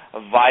more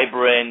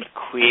vibrant,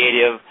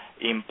 creative,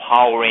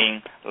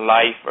 empowering,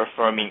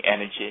 life-affirming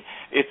energy.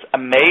 It's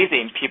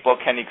amazing. People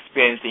can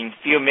experience in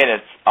few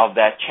minutes of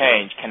that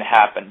change can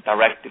happen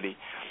directly.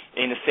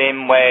 In the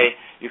same way,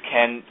 you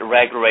can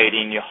regulate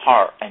in your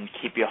heart and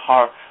keep your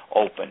heart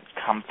open,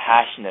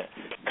 compassionate,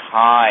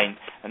 kind,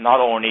 and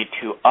not only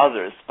to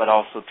others, but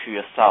also to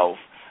yourself.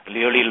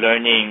 Really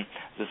learning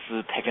this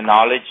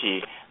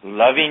technology,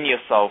 loving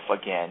yourself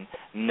again,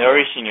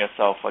 nourishing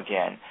yourself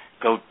again,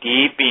 go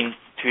deep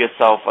into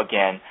yourself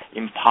again,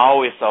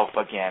 empower yourself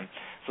again.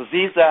 So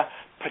these are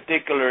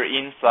particular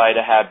insights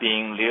I have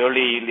been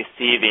really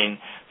receiving,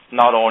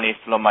 not only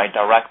through my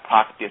direct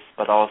practice,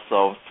 but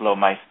also through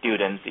my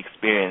students'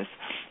 experience,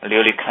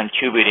 really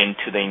contributing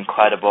to the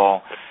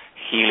incredible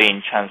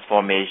healing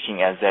transformation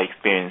as they're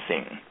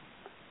experiencing.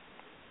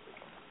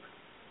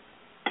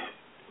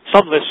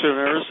 Some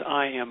listeners,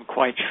 I am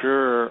quite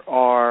sure,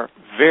 are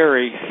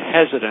very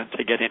hesitant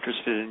to get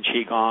interested in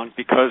Qigong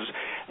because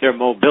their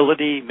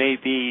mobility may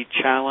be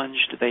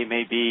challenged. They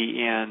may be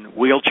in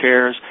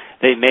wheelchairs.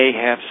 They may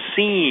have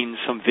seen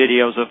some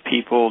videos of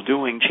people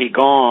doing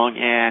Qigong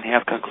and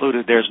have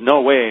concluded there's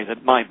no way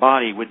that my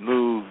body would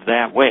move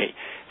that way.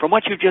 From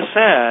what you just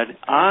said,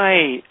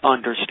 I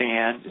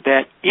understand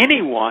that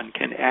anyone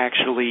can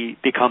actually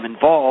become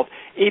involved,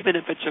 even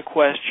if it's a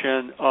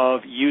question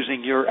of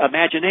using your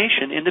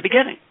imagination in the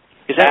beginning.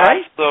 Is that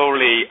right?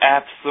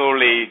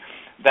 Absolutely.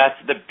 That's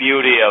the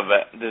beauty of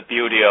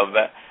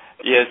it.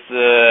 Yes,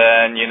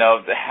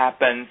 it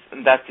happens.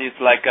 That is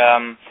like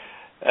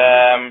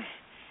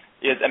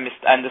is a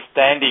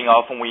misunderstanding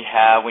often we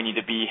have. We need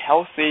to be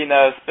healthy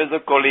enough,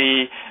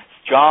 physically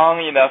strong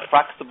enough,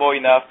 flexible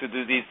enough to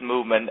do this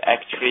movement.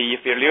 Actually,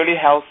 if you're really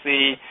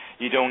healthy,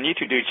 you don't need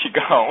to do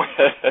Qigong.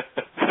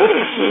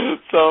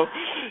 So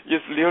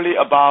it's really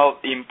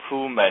about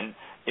improvement.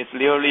 It's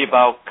really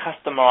about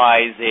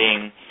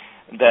customizing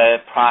the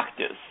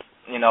practice.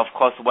 Of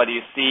course, what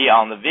you see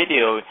on the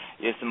video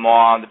is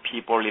more on the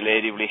people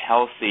relatively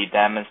healthy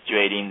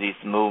demonstrating this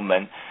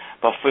movement.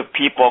 But for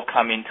people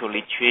coming to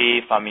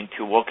retreat, coming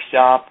to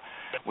workshop,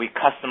 we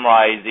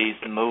customize this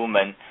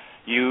movement.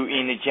 You,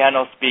 in the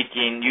general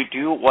speaking, you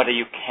do what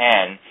you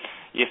can.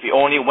 If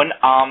only one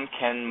arm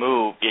can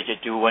move, you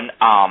just do one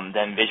arm,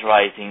 then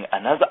visualizing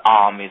another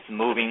arm is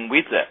moving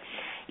with it.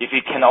 If you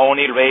can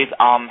only raise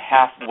arm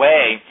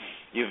halfway,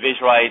 you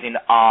visualizing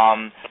the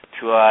arm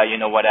to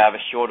whatever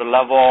shoulder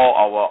level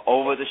or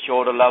over the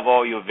shoulder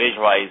level, you're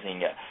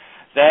visualizing it.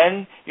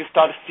 Then you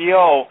start to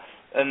feel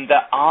and the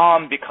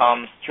arm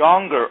becomes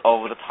stronger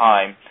over the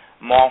time,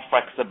 more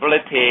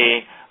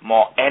flexibility,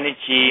 more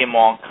energy,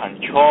 more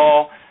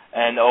control,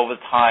 and over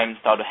time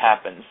start to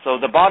happen. So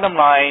the bottom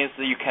line is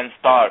you can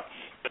start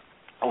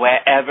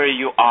wherever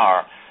you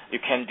are. You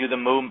can do the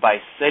movement by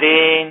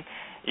sitting.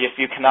 If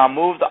you cannot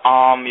move the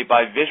arm,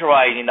 by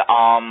visualizing the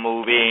arm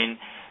moving,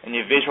 and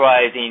you're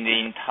visualizing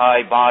the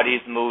entire body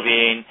is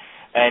moving,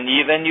 and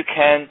even you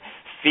can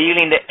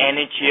feeling the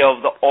energy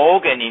of the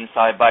organ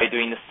inside by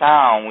doing the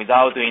sound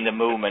without doing the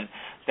movement.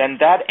 Then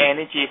that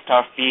energy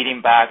starts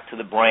feeding back to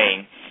the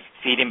brain,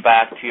 feeding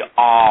back to your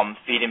arm,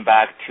 feeding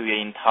back to your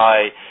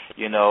entire,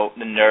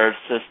 the nerve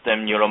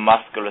system,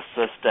 neuromuscular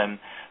system,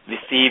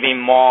 receiving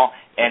more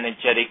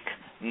energetic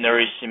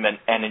nourishment,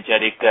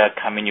 energetic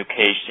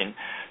communication.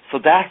 So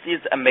that is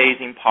the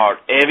amazing part.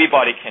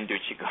 Everybody can do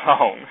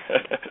Qigong.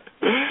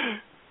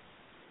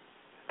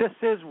 This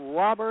is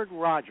Robert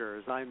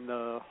Rogers. I'm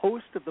the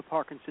host of the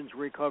Parkinson's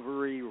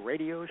Recovery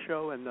radio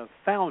show and the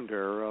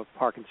founder of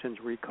Parkinson's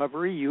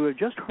Recovery. You have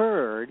just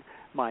heard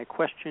my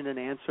question and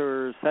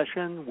answer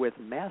session with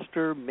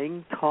Master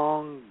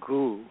Ming-Tong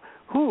Gu,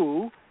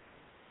 who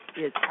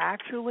is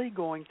actually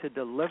going to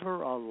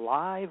deliver a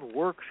live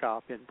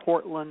workshop in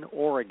Portland,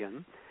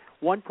 Oregon.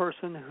 One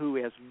person who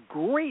has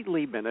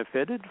greatly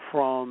benefited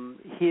from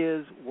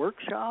his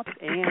workshops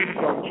and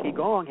from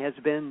Qigong has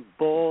been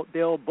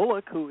Bill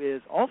Bullock, who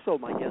is also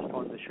my guest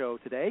on the show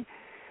today.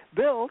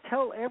 Bill,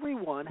 tell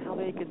everyone how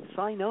they can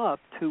sign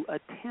up to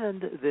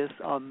attend this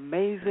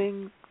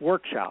amazing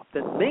workshop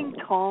that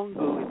Ming-Tong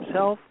Gu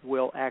himself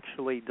will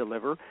actually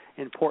deliver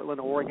in Portland,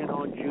 Oregon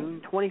on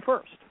June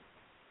 21st.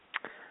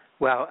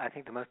 Well, I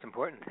think the most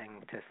important thing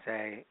to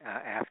say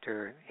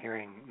after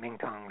hearing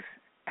Ming-Tong's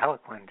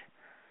eloquent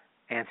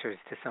answers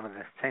to some of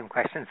the same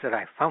questions that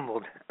I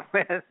fumbled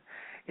with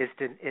is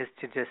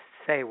to just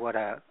say what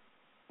a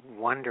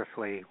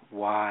wonderfully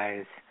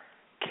wise,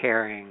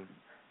 caring,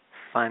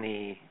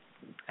 funny,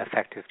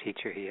 effective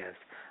teacher he is.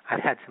 I've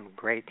had some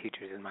great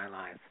teachers in my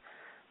life,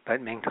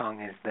 but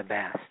Ming-Tong is the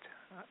best,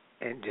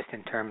 just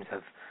in terms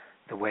of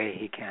the way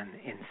he can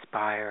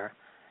inspire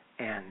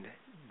and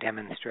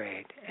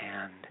demonstrate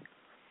and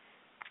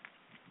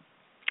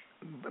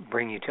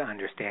bring you to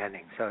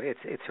understanding. So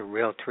it's a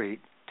real treat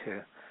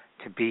to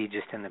be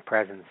just in the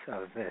presence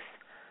of this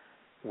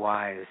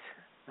wise,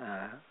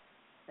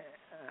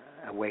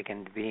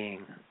 awakened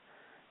being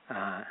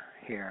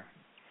here.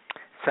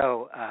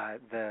 So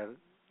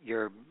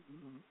your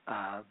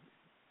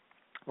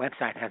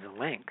website has a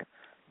link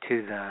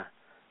to the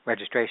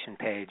registration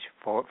page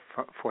for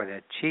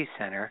the Qi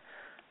Center,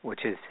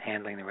 which is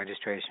handling the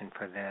registration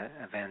for the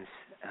events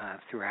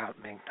throughout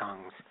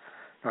Ming-Tong's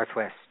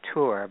Northwest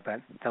tour.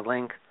 But the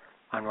link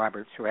on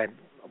Robert's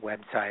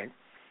website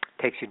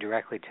takes you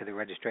directly to the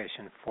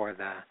registration for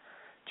the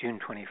June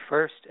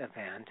 21st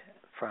event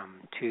from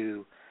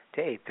 2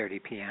 to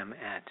 8:30 p.m.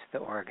 at the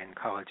Oregon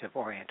College of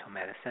Oriental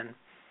Medicine.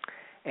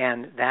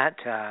 And that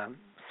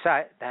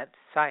site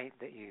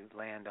that you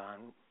land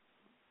on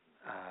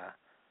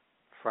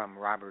from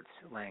Robert's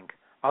link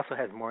also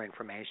has more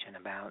information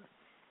about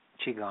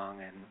Qigong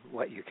and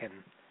what you can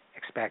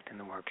expect in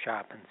the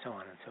workshop and so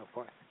on and so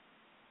forth.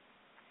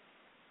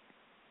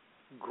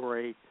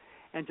 Great.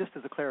 And just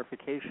as a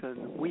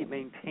clarification, we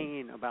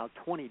maintain about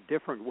 20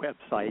 different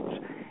websites,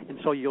 and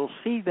so you'll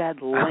see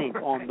that link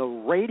on the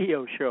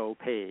radio show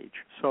page.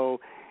 So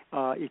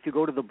if you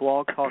go to the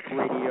Blog Talk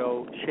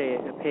Radio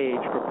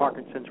page for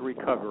Parkinson's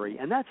Recovery,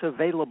 and that's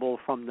available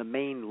from the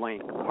main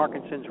link,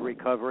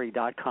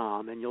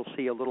 parkinsonsrecovery.com, and you'll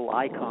see a little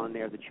icon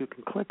there that you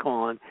can click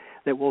on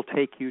that will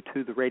take you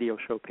to the radio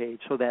show page.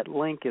 So that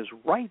link is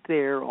right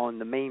there on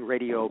the main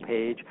radio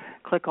page.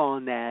 Click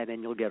on that,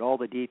 and you'll get all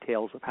the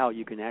details of how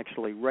you can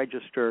actually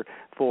register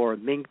for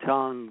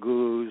Mingtong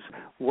Gu's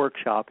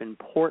workshop in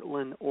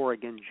Portland,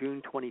 Oregon,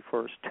 June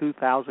 21st,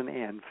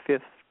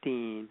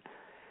 2015.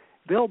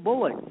 Bill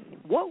Bullock,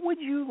 what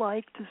would you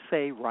like to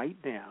say right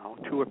now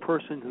to a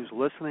person who's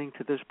listening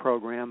to this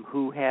program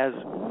who has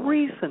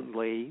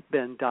recently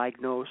been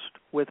diagnosed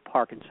with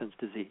Parkinson's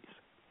disease?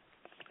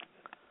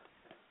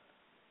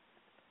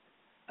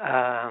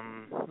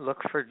 Look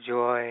for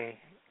joy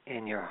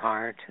in your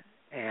heart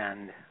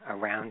and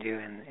around you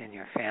and in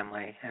your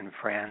family and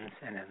friends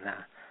and in the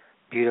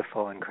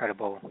beautiful,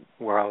 incredible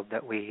world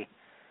that we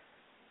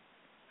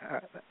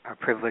are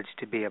privileged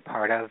to be a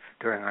part of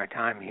during our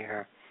time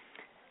here.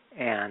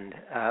 And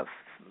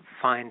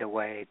find a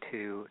way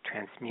to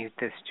transmute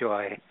this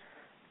joy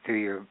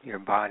through your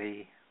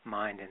body,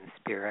 mind, and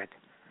spirit,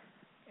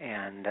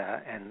 and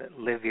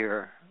live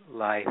your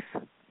life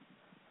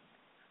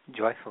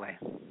joyfully,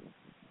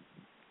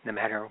 no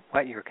matter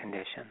what your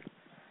condition.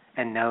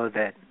 And know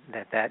that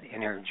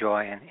inner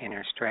joy and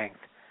inner strength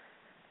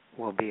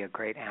will be a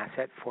great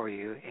asset for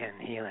you in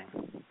healing.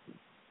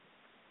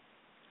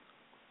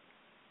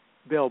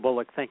 Bill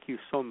Bullock, thank you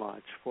so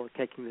much for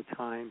taking the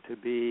time to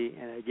be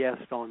a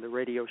guest on the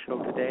radio show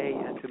today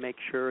and to make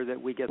sure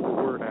that we get the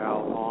word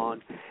out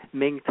on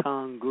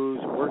Mingtong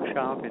Gu's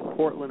workshop in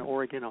Portland,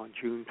 Oregon on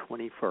June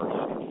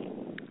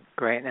 21st.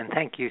 Great, and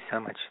thank you so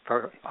much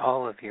for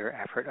all of your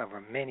effort over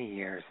many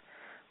years,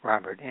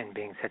 Robert, in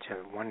being such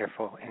a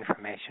wonderful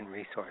information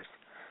resource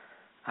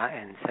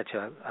and such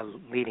a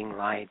leading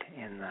light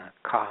in the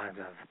cause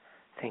of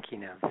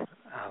thinking of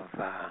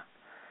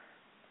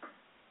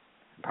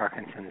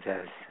Parkinson's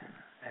as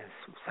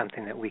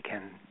something that we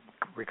can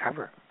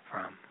recover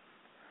from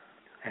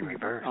and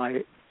reverse.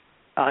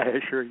 I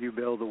assure you,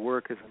 Bill, the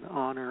work is an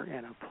honor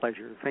and a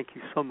pleasure. Thank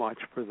you so much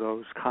for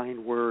those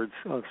kind words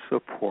of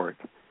support.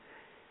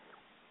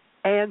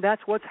 And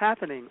that's what's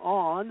happening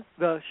on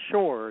the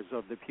shores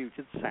of the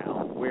Puget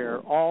Sound, where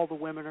all the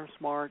women are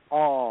smart,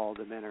 all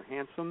the men are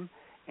handsome,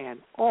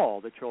 and all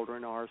the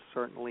children are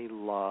certainly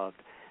loved.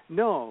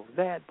 Know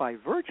that by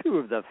virtue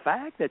of the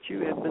fact that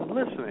you have been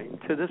listening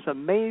to this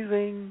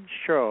amazing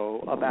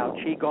show about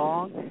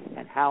Qigong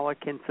and how it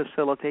can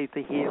facilitate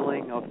the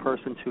healing of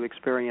persons who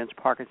experience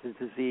Parkinson's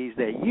disease,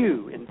 that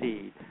you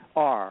indeed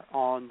are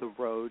on the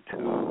road to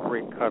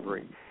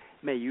recovery.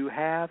 May you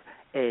have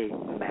a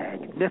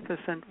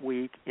magnificent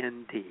week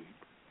indeed.